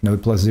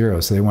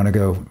 +0. So they want to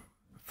go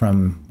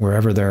from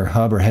wherever their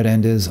hub or head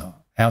end is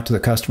out to the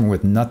customer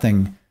with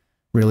nothing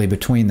really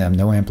between them,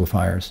 no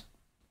amplifiers.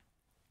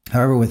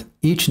 However, with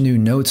each new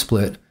node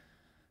split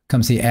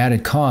comes the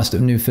added cost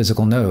of new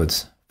physical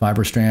nodes: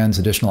 fiber strands,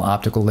 additional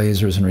optical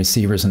lasers and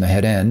receivers in the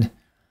head end,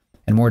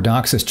 and more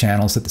DOCSIS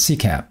channels at the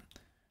CCAP.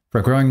 For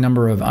a growing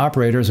number of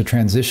operators, a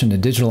transition to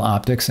digital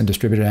optics and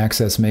distributed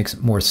access makes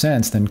more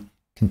sense than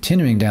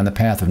continuing down the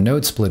path of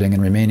node splitting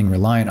and remaining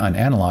reliant on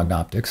analog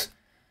optics.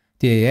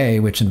 DAA,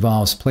 which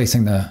involves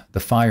placing the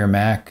PHY or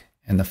MAC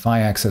and the PHY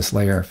access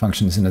layer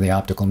functions into the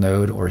optical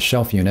node or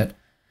shelf unit,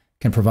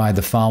 can provide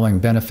the following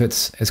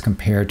benefits as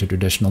compared to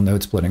traditional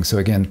node splitting. So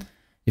again,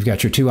 you've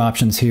got your two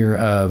options here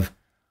of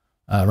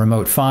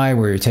remote PHY,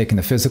 where you're taking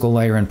the physical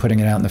layer and putting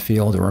it out in the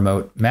field, or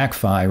remote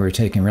MACPHY, where you're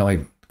taking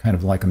really kind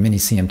of like a mini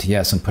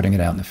CMTS and putting it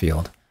out in the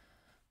field.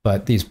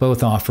 But these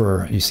both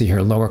offer, you see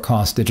here, lower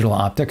cost digital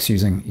optics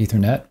using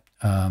Ethernet,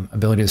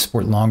 ability to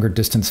support longer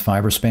distance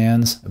fiber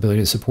spans,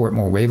 ability to support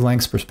more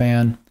wavelengths per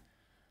span,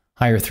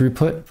 higher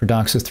throughput for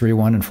DOCSIS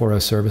 3.1 and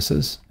 4.0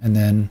 services. And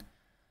then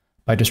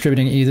by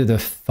distributing either the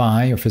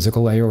PHY or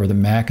physical layer or the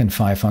MAC and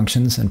PHY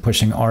functions and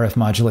pushing RF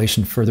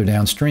modulation further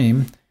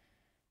downstream,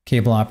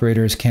 cable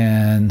operators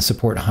can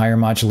support higher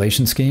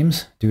modulation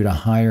schemes due to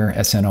higher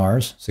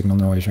SNRs, signal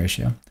noise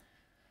ratio,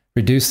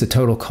 reduce the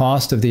total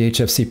cost of the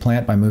HFC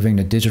plant by moving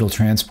to digital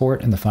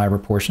transport in the fiber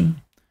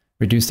portion,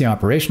 reduce the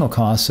operational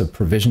costs of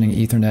provisioning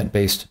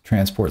Ethernet-based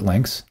transport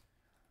links,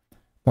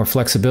 more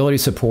flexibly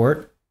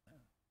support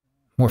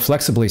the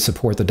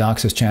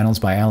DOCSIS channels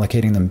by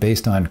allocating them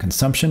based on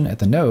consumption at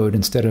the node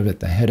instead of at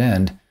the head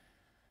end.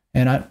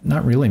 And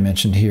not really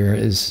mentioned here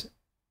is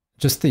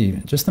just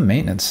the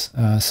maintenance.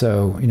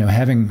 So,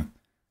 having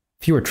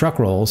fewer truck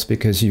rolls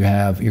because you're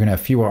going to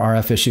have fewer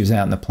RF issues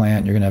out in the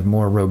plant. You're going to have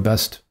more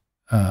robust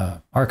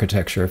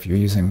architecture if you're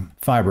using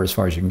fiber as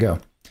far as you can go.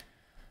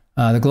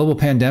 The global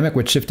pandemic,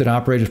 which shifted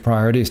operators'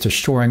 priorities to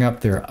shoring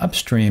up their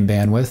upstream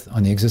bandwidth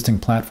on the existing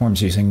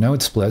platforms using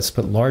node splits,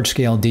 put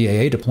large-scale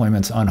DAA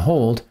deployments on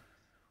hold,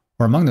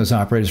 or among those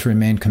operators who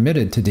remained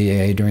committed to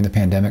DAA during the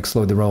pandemic,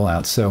 slowed the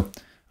rollout. So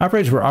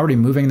operators were already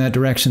moving in that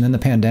direction. Then the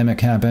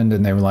pandemic happened,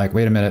 and they were like,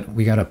 wait a minute,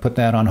 we got to put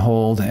that on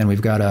hold, and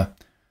we've got to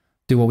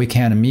do what we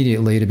can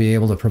immediately to be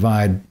able to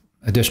provide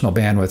additional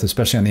bandwidth,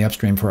 especially on the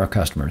upstream for our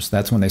customers.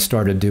 That's when they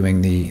started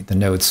doing the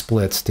node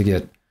splits to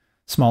get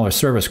smaller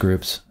service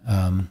groups.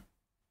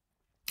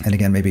 And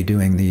again, maybe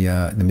doing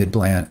the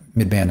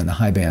mid-band and the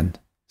high-band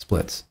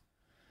splits.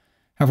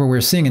 However,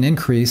 we're seeing an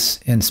increase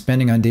in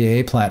spending on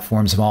DAA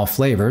platforms of all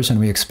flavors, and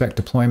we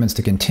expect deployments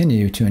to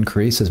continue to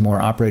increase as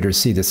more operators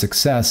see the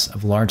success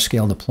of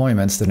large-scale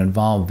deployments that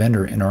involve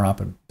vendor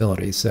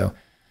interoperability. So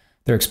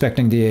they're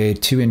expecting DAA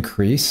to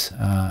increase.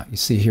 You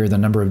see here the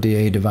number of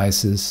DAA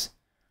devices.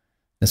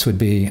 This would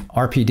be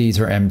RPDs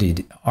or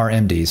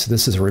RMDs. So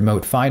this is a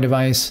remote PHY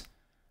device.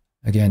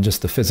 Again,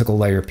 just the physical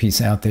layer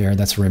piece out there.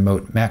 That's a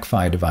remote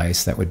MACPHY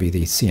device. That would be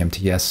the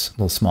CMTS,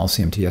 little small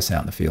CMTS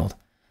out in the field.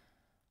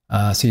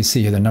 So you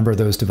see here the number of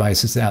those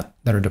devices that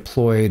are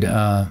deployed.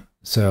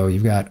 So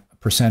you've got a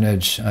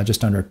percentage,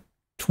 just under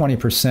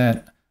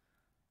 20%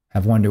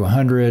 have 1 to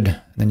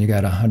 100. Then you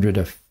got 100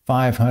 to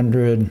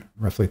 500,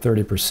 roughly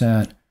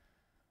 30%.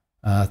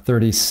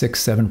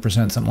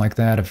 36-7%, something like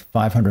that, of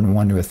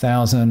 501 to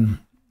 1,000.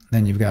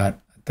 Then you've got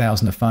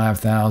 1,000 to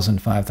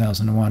 5,000,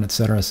 5,000 to 1,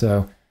 etc.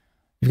 So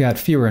you've got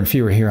fewer and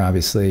fewer here,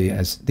 obviously,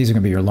 as these are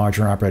going to be your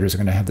larger operators are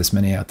going to have this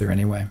many out there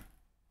anyway.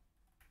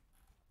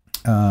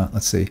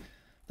 Let's see.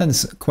 Then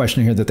this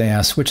question here that they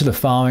asked, which of the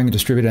following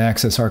distributed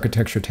access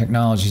architecture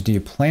technologies do you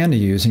plan to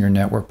use in your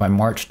network by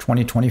March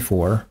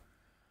 2024?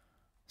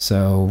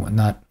 So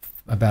not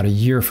about a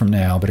year from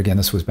now, but again,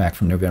 this was back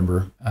from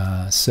November.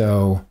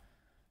 So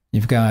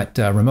you've got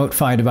remote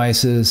PHY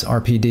devices,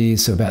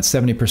 RPDs, so about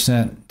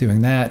 70%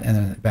 doing that, and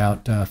then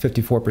about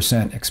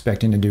 54%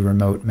 expecting to do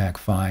remote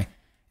MACPHY.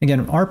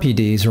 Again,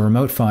 RPDs or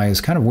remote PHY is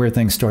kind of where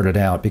things started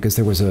out because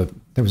there was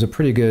a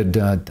pretty good,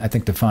 I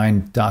think,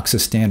 defined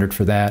DOCSIS standard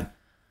for that.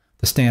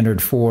 The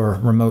standard for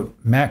remote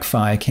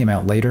MACPHY came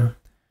out later.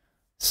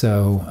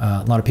 So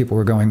a lot of people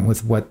were going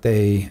with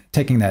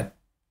taking that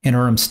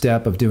interim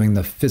step of doing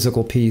the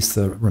physical piece,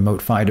 the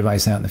remote PHY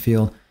device out in the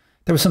field.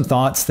 There were some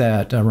thoughts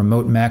that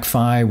remote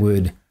MACPHY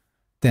would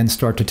then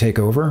start to take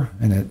over.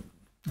 And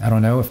I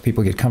don't know if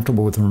people get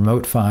comfortable with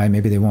remote PHY,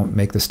 maybe they won't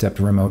make the step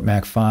to remote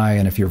MACPHY.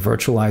 And if you're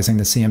virtualizing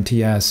the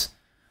CMTS,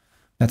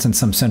 that's in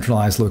some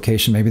centralized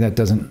location. Maybe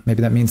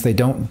that means they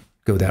don't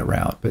go that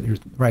route. But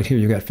right here,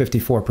 you got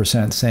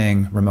 54%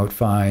 saying remote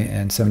PHY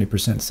and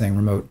 70% saying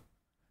remote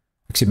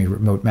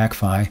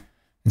MACPHY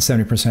and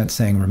 70%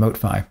 saying remote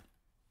PHY.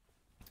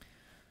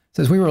 It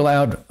says we were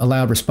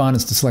allowed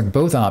respondents to select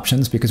both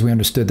options because we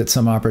understood that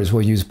some operators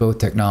will use both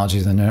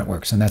technologies in the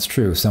networks, and that's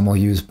true. Some will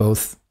use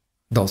both.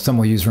 Some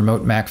will use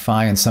remote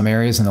MACPHY in some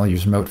areas, and they'll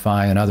use remote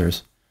PHY in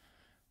others.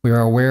 We are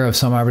aware of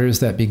some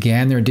operators that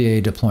began their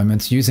DAA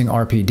deployments using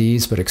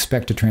RPDs, but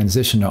expect to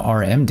transition to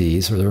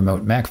RMDs, or the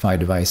remote MACPHY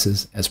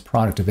devices, as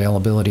product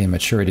availability and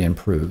maturity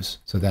improves.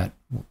 So that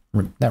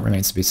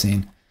remains to be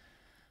seen.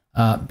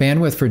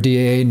 Bandwidth for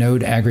DAA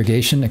node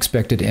aggregation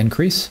expected to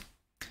increase.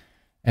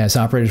 As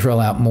operators roll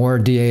out more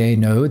DAA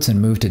nodes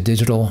and move to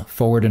digital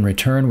forward and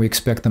return, we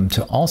expect them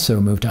to also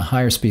move to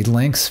higher speed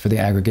links for the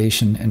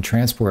aggregation and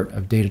transport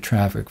of data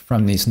traffic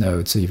from these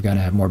nodes. So you've got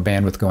to have more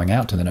bandwidth going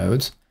out to the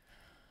nodes.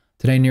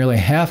 Today, nearly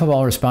half of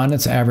all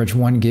respondents average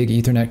 1 gig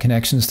Ethernet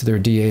connections to their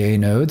DAA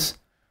nodes,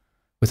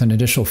 with an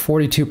additional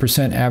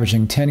 42%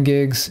 averaging 10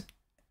 gigs.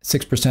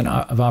 6%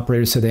 of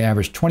operators said they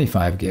average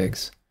 25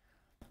 gigs.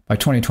 By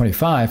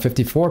 2025,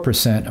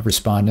 54% of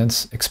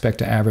respondents expect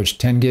to average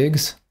 10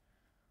 gigs.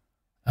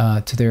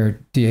 To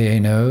their DAA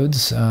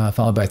nodes,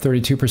 followed by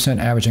 32%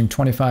 averaging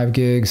 25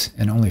 gigs,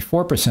 and only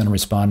 4% of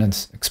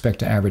respondents expect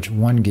to average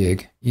 1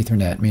 gig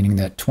Ethernet, meaning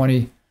that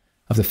 20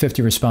 of the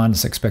 50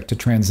 respondents expect to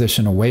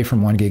transition away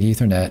from 1 gig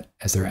Ethernet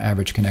as their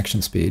average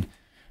connection speed.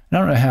 And I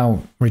don't know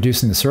how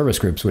reducing the service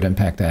groups would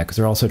impact that, because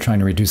they're also trying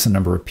to reduce the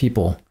number of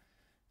people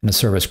in a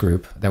service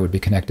group that would be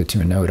connected to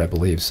a node, I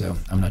believe. So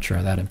I'm not sure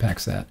how that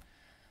impacts that.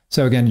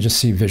 So again, you just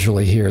see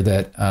visually here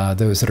that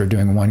those that are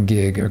doing 1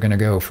 gig are going to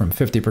go from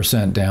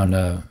 50% down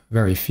to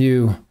very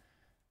few.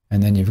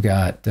 And then you've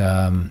got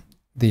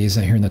these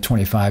here in the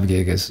 25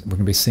 gig, we're going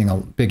to be seeing a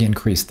big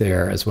increase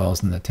there, as well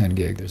as in the 10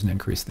 gig. There's an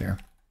increase there.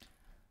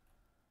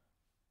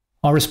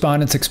 All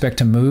respondents expect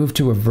to move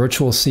to a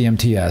virtual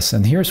CMTS.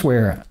 And here's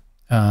where,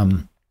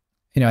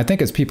 I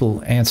think as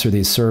people answer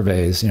these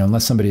surveys,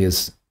 unless somebody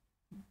is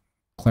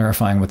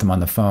clarifying with them on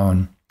the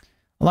phone,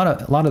 a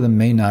lot of them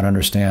may not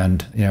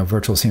understand,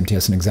 virtual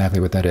CMTS and exactly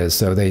what that is.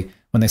 So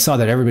when they saw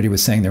that everybody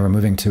was saying they were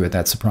moving to it,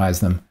 that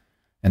surprised them,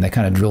 and they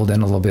kind of drilled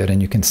in a little bit.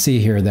 And you can see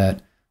here that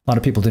a lot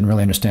of people didn't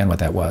really understand what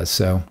that was.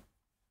 So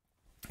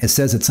it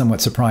says it's somewhat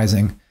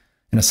surprising.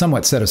 In a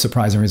somewhat set of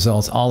surprising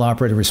results, all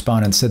operator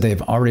respondents said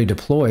they've already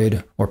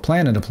deployed or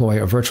plan to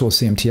deploy a virtual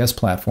CMTS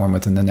platform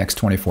within the next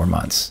 24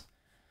 months.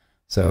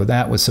 So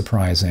that was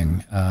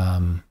surprising.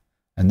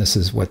 And this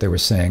is what they were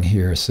saying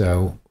here.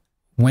 So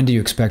when do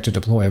you expect to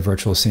deploy a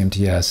virtual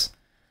CMTS?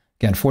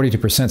 Again,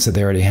 42% said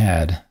they already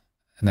had,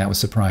 and that was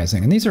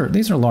surprising. And these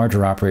are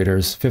larger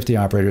operators, 50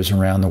 operators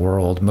around the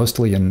world,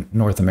 mostly in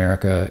North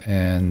America,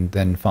 and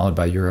then followed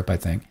by Europe, I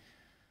think.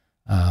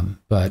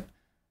 But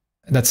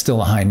that's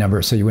still a high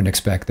number, so you wouldn't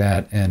expect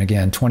that. And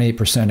again,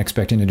 28%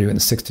 expecting to do it in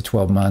 6 to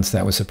 12 months.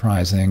 That was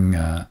surprising.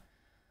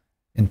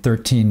 In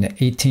 13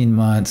 to 18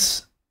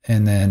 months,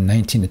 and then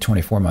 19 to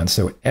 24 months.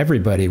 So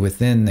everybody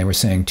within, they were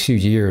saying 2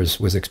 years,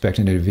 was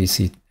expecting to do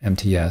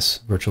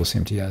vCMTS, virtual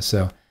CMTS.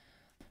 So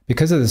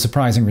because of the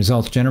surprising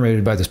results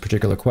generated by this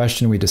particular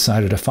question, we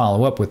decided to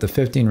follow up with the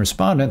 15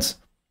 respondents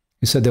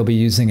who said they'll be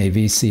using a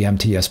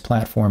vCMTS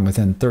platform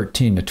within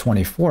 13 to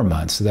 24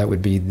 months. So that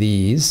would be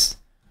these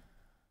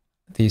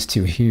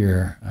two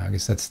here. I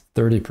guess that's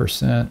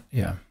 30%.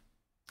 Yeah.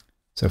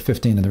 So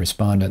 15 of the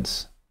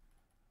respondents.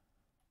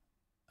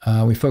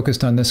 We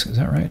focused on this, is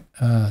that right?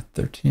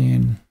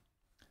 13,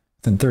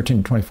 within 13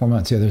 to 24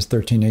 months. Yeah, there's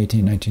 13 to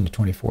 18, 19 to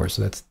 24.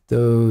 So that's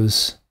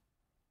those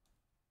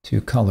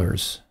two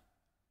colors.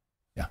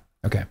 Yeah,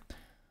 okay.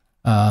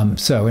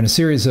 So in a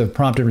series of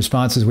prompted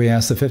responses, we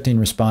asked the 15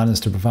 respondents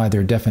to provide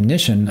their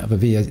definition of a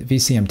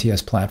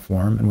vCMTS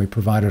platform, and we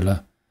provided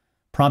a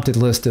prompted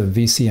list of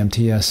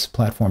vCMTS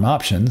platform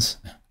options,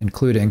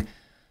 including,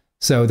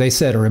 so they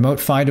said, a remote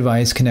PHY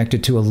device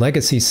connected to a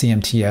legacy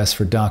CMTS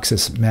for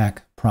DOCSIS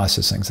MAC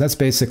processing. So that's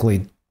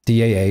basically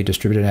DAA,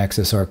 distributed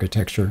access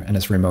architecture, and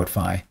it's remote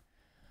PHY.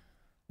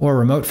 Or a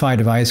remote PHY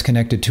device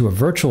connected to a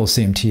virtual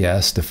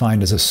CMTS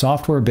defined as a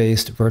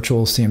software-based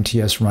virtual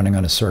CMTS running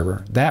on a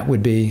server. That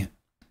would be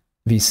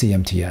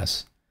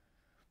vCMTS.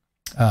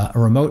 A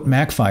remote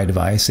MACPHY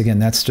device, again,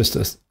 that's just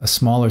a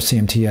smaller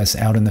CMTS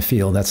out in the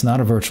field. That's not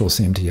a virtual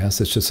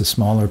CMTS. It's just a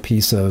smaller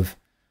piece of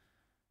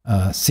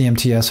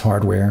CMTS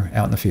hardware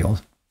out in the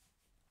field.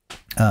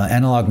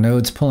 Analog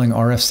nodes pulling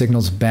RF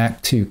signals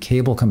back to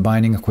cable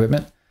combining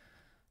equipment.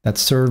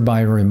 That's served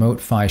by a remote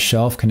PHY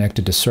shelf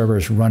connected to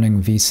servers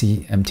running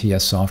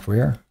vCMTS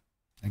software.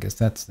 I guess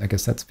that's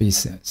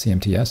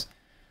vCMTS.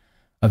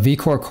 A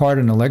vCore card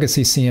in a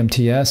legacy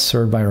CMTS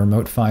served by a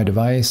remote PHY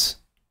device,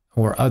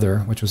 or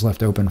other, which was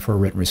left open for a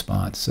written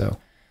response. So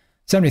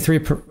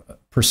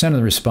 73% of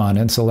the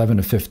respondents, 11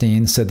 to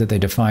 15, said that they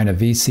define a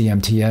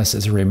vCMTS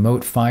as a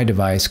remote PHY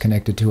device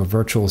connected to a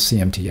virtual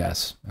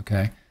CMTS.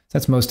 Okay, so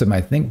that's most of them,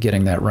 I think,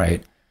 getting that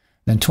right.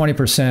 Then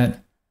 20%,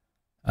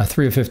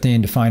 3 of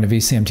 15, define a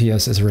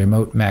vCMTS as a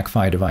remote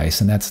MACPHY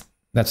device, and that's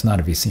not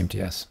a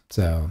vCMTS.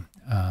 So,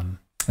 and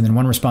then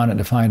one respondent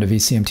defined a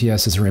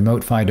vCMTS as a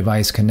remote PHY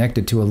device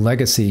connected to a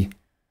legacy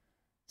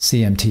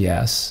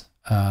CMTS.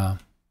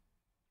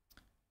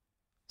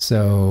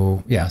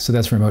 So yeah, so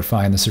that's remote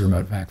PHY, and this is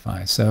remote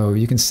MACPHY. So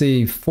you can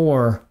see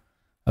 4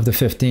 of the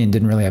 15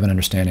 didn't really have an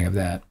understanding of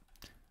that.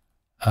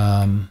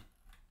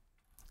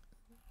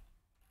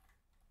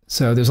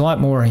 So there's a lot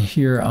more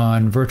here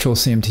on virtual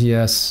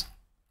CMTS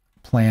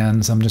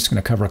plans. I'm just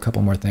going to cover a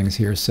couple more things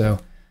here. So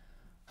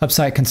hub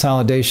site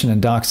consolidation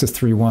and DOCSIS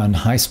 3.1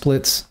 high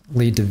splits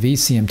lead to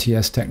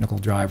vCMTS technical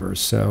drivers.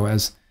 So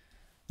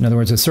in other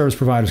words, the service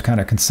providers kind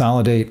of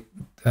consolidate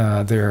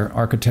their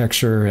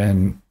architecture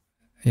and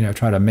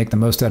try to make the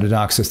most out of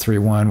DOCSIS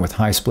 3.1 with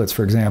high splits,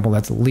 for example.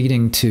 That's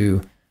leading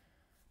to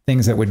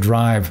things that would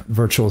drive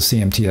virtual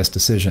CMTS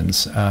decisions.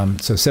 So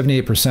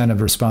 78% of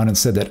respondents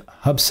said that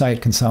hub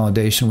site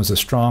consolidation was a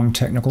strong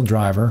technical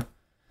driver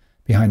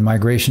behind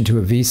migration to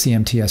a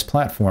vCMTS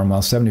platform,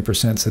 while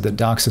 70% said that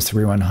DOCSIS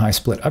 3.1 high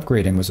split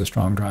upgrading was a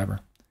strong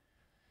driver.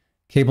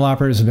 Cable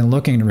operators have been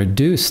looking to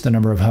reduce the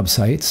number of hub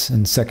sites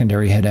and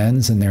secondary head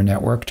ends in their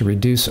network to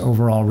reduce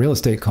overall real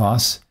estate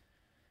costs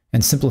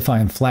and simplify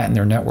and flatten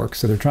their network.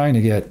 So they're trying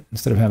to get,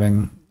 instead of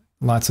having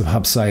lots of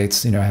hub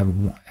sites,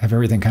 have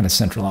everything kind of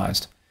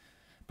centralized.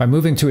 By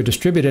moving to a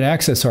distributed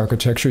access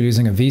architecture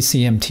using a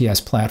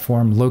vCMTS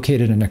platform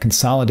located in a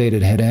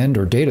consolidated head end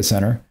or data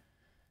center,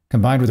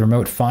 combined with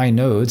remote PHY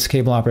nodes,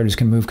 cable operators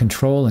can move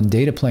control and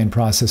data plane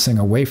processing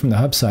away from the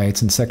hub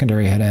sites and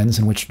secondary head ends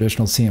in which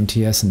traditional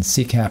CMTS and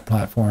CCAP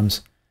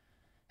platforms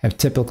have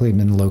typically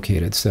been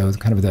located. So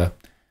kind of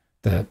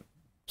the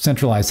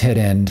centralized head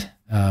end,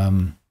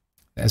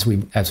 as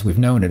we've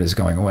known it, is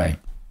going away,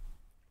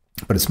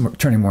 but it's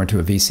turning more into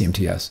a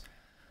vCMTS.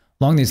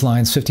 Along these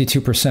lines,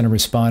 52% of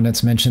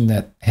respondents mentioned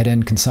that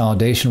head-end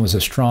consolidation was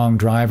a strong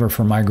driver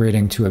for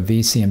migrating to a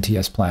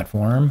vCMTS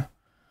platform.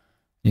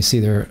 You see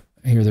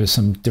there's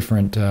some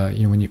different,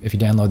 if you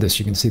download this,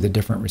 you can see the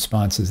different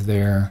responses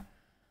there.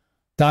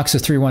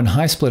 DOCSIS 3.1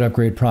 high split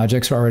upgrade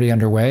projects are already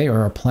underway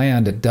or are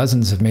planned at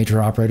dozens of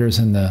major operators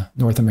in the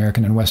North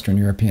American and Western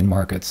European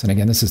markets. And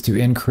again, this is to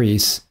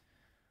increase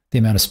the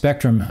amount of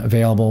spectrum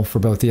available for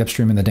both the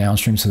upstream and the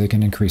downstream so they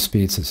can increase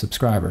speeds of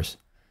subscribers.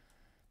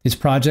 These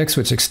projects,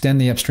 which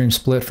extend the upstream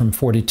split from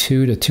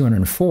 42 to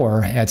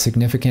 204, add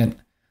significant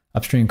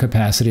upstream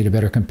capacity to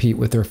better compete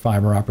with their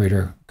fiber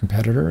operator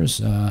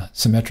competitors,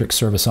 symmetric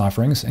service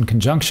offerings. In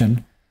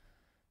conjunction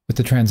with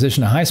the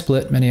transition to high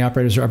split, many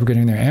operators are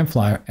upgrading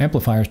their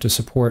amplifiers to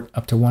support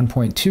up to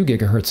 1.2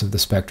 gigahertz of the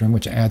spectrum,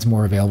 which adds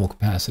more available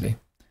capacity.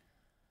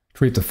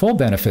 To reap the full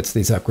benefits of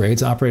these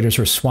upgrades, operators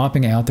are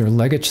swapping out their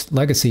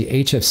legacy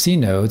HFC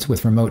nodes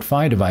with remote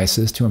PHY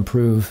devices to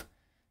improve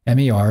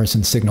MERs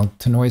and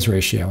signal-to-noise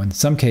ratio. In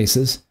some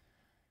cases,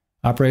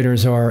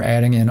 operators are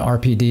adding in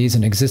RPDs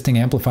in existing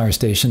amplifier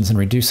stations and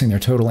reducing their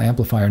total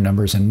amplifier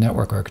numbers and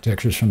network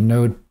architectures from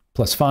node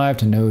 +5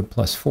 to node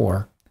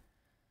 +4.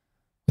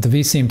 With the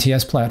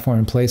vCMTS platform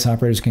in place,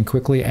 operators can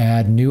quickly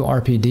add new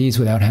RPDs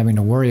without having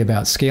to worry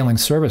about scaling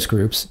service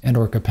groups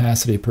and/or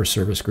capacity per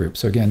service group.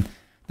 So again,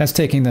 that's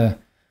taking the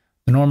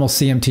normal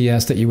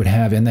CMTS that you would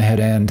have in the head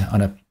end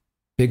on a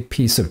big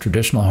piece of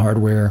traditional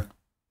hardware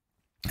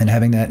and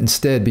having that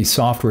instead be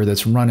software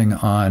that's running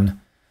on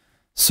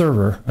a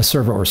server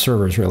or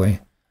servers really.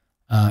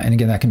 And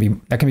again, that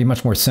can be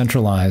much more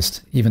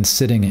centralized, even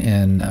sitting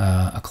in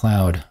a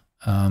cloud.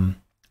 I've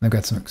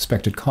got some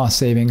expected cost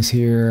savings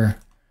here.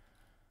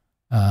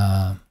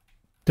 Some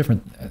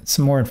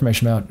more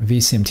information about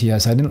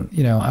vCMTS.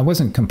 I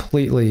wasn't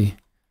completely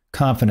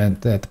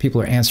confident that the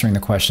people who are answering the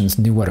questions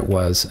knew what it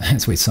was,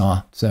 as we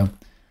saw. So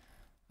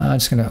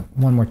just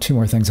two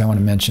more things I want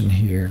to mention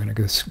here. I'm going to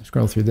go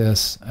scroll through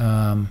this.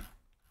 Let's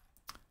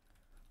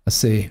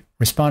see.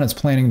 Respondents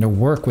planning to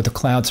work with a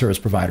cloud service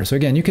provider. So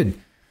again, you could,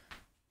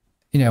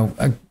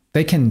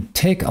 they can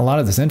take a lot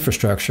of this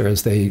infrastructure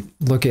as they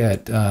look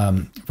at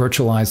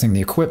virtualizing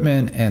the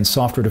equipment and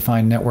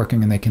software-defined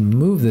networking, and they can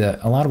move a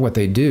lot of what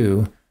they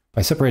do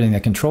by separating the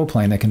control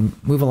plane. They can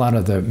move a lot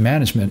of the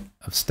management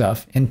of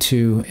stuff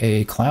into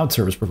a cloud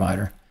service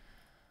provider.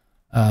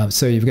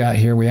 So you've got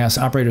here, we asked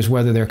operators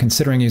whether they're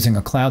considering using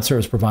a cloud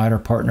service provider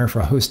partner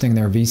for hosting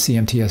their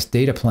vCMTS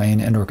data plane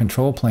and/or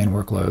control plane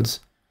workloads.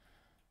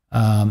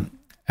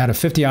 Out of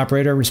 50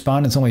 operator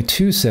respondents, only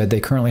 2 said they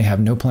currently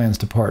have no plans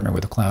to partner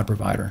with a cloud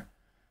provider.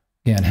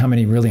 Again, how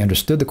many really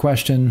understood the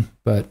question?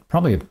 But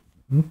probably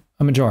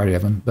a majority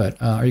of them. But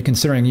are you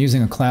considering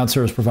using a cloud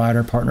service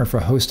provider partner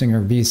for hosting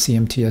your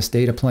vCMTS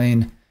data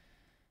plane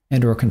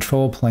and/or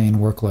control plane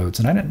workloads?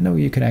 And I didn't know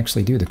you could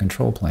actually do the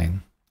control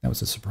plane. That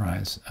was a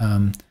surprise.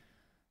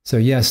 So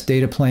yes,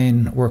 data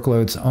plane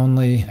workloads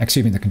only.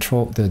 Excuse me,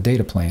 the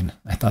data plane.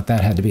 I thought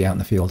that had to be out in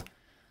the field.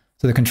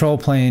 So the control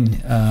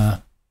plane.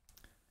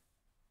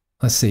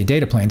 Let's see,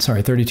 data plane,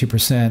 sorry,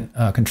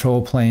 32%,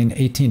 control plane,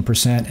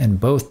 18%, and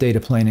both data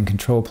plane and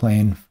control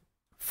plane,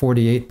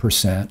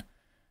 48%.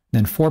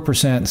 Then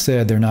 4%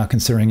 said they're not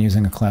considering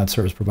using a cloud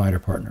service provider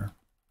partner.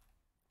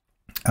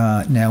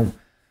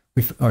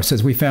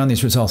 Says we found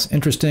these results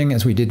interesting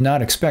as we did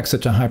not expect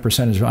such a high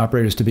percentage of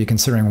operators to be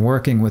considering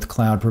working with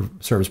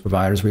cloud service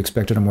providers. We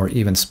expected a more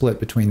even split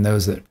between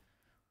those that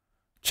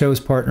chose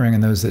partnering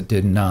and those that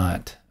did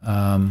not.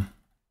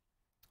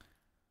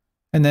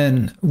 And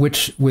then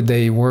which would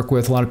they work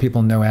with? A lot of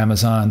people know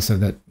Amazon, so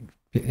that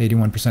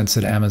 81%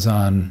 said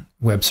Amazon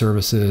Web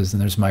Services,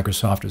 and there's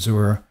Microsoft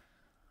Azure,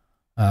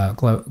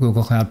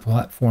 Google Cloud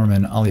Platform,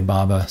 and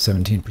Alibaba,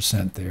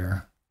 17%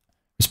 there.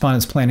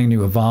 Respondents planning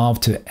to evolve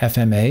to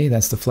FMA,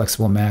 that's the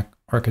flexible MAC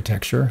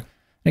architecture.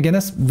 And again,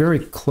 that's very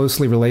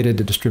closely related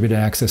to distributed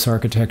access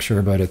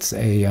architecture, but it's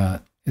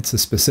a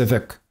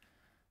specific,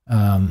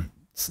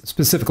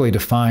 specifically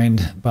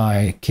defined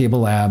by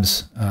Cable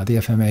Labs, the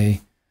FMA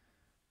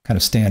kind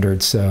of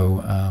standard.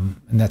 So,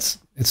 and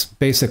it's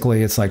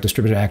basically like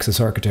distributed access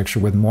architecture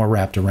with more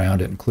wrapped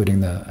around it,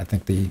 including I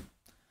think the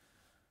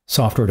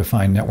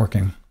software-defined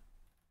networking.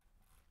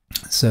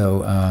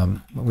 So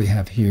what we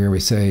have here,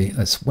 we say,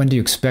 when do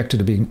you expect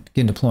to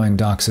begin deploying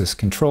DOCSIS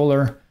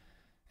controller,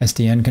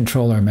 SDN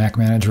controller, MAC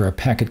manager, or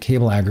packet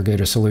cable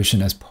aggregator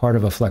solution as part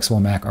of a flexible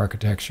MAC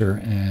architecture?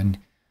 And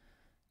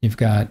you've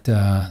got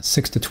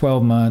 6 to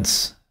 12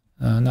 months,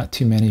 not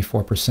too many,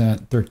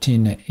 4%,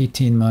 13 to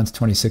 18 months,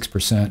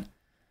 26%,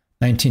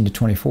 19 to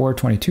 24,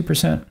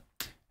 22%, and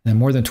then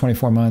more than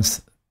 24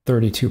 months,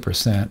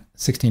 32%,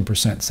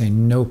 16% say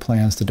no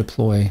plans to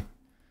deploy, at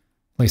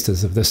least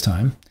as of this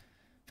time.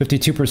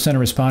 52% of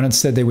respondents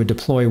said they would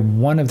deploy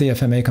one of the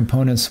FMA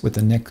components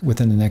within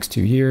the next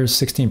 2 years.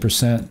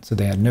 16% said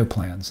they had no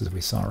plans, as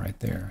we saw right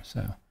there.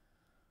 So,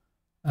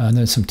 and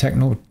then some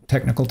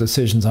technical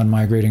decisions on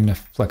migrating to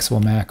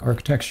flexible MAC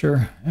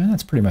architecture, and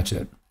that's pretty much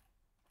it.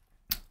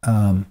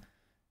 And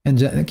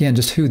again,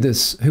 just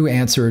who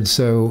answered.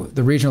 So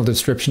the regional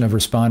distribution of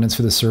respondents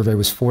for the survey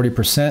was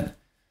 40%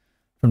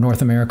 from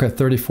North America,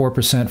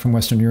 34% from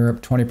Western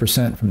Europe,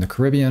 20% from the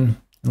Caribbean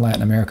and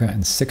Latin America,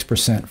 and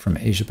 6% from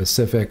Asia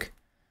Pacific.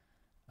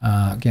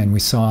 Again,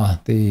 we saw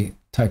the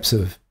types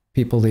of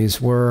people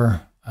these were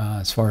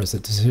as far as the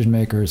decision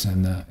makers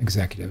and the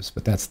executives,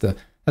 but that's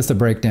the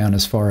breakdown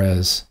as far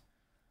as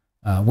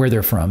where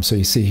they're from. So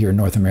you see here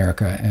North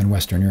America and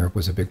Western Europe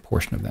was a big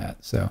portion of that.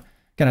 So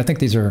again, I think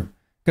these are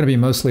going to be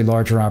mostly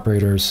larger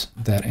operators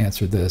that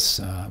answered this.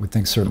 I would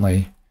think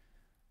certainly,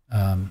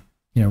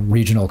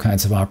 regional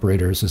kinds of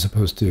operators as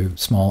opposed to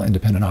small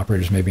independent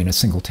operators maybe in a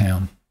single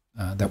town.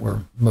 that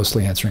were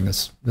mostly answering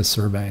this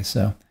survey.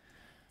 So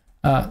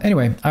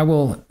anyway, I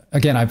will,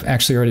 again, I've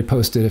actually already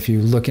posted, if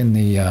you look in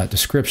the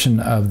description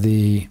of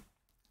the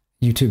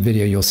YouTube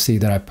video, you'll see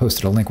that I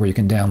posted a link where you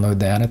can download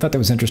that. I thought that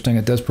was interesting.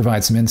 It does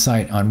provide some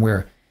insight on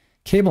where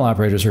cable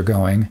operators are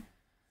going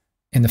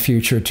in the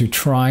future to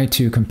try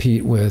to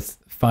compete with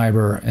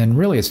fiber. And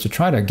really it's to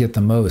try to get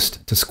the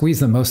most, to squeeze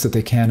the most that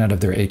they can out of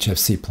their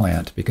HFC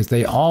plant, because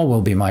they all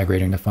will be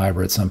migrating to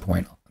fiber at some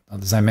point.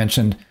 As I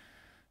mentioned,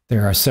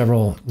 there are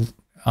several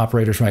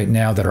operators right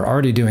now that are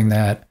already doing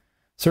that.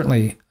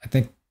 Certainly, I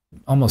think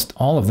almost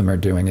all of them are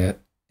doing it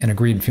in a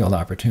greenfield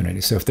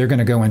opportunity. So if they're going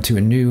to go into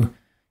a new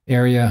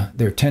area,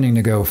 they're tending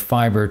to go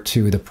fiber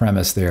to the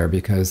premise there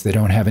because they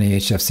don't have any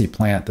HFC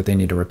plant that they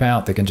need to rip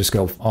out. They can just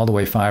go all the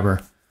way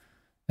fiber.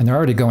 And they're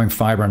already going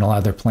fiber in a lot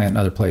of their plant in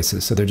other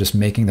places. So they're just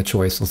making the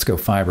choice, let's go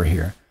fiber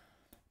here.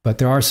 But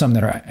there are some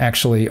that are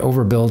actually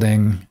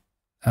overbuilding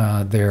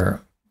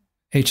their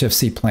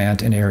HFC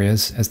plant in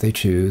areas as they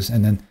choose.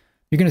 And then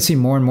you're going to see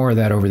more and more of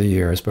that over the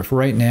years. But for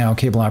right now,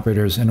 cable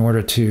operators, in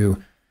order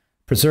to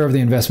preserve the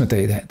investment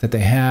that they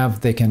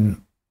have, they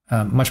can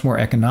much more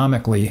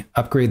economically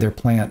upgrade their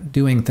plant,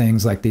 doing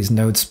things like these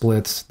node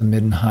splits, the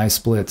mid and high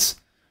splits,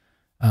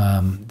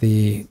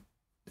 the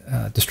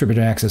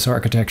distributed access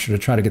architecture to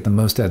try to get the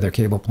most out of their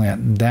cable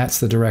plant. And that's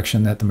the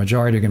direction that the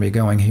majority are going to be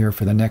going here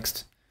for the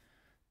next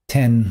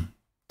 10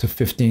 to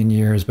 15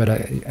 years. But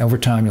over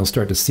time, you'll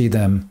start to see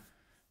them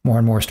more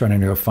and more starting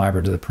to go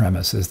fiber to the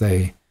premise as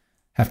they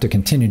have to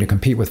continue to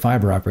compete with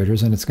fiber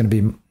operators. And it's going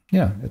to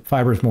be,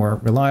 fiber is more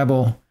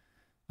reliable,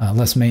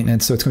 less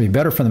maintenance. So it's going to be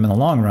better for them in the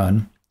long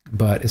run,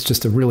 but it's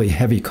just a really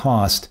heavy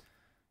cost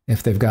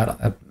if they've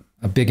got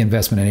a big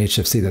investment in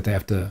HFC that they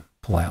have to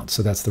pull out.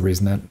 So that's the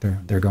reason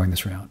that they're going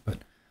this route. But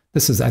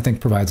this is, I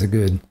think, provides a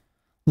good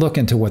look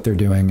into what they're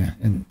doing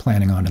and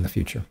planning on in the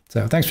future.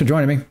 So thanks for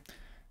joining me.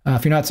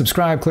 If you're not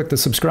subscribed, click the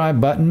subscribe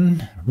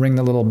button, ring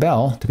the little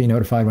bell to be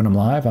notified when I'm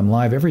live. I'm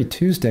live every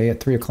Tuesday at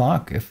 3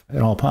 o'clock, if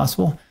at all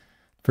possible,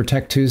 for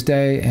Tech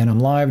Tuesday. And I'm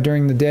live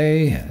during the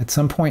day, at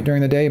some point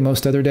during the day,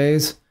 most other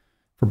days,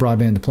 for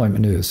broadband deployment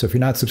news. So if you're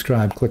not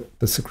subscribed, click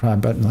the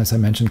subscribe button. As I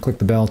mentioned, click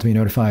the bell to be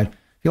notified.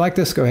 If you like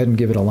this, go ahead and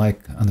give it a like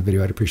on the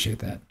video. I'd appreciate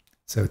that.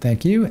 So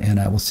thank you, and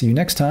I will see you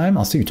next time.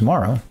 I'll see you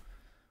tomorrow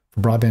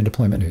for broadband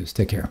deployment news.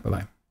 Take care.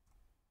 Bye-bye.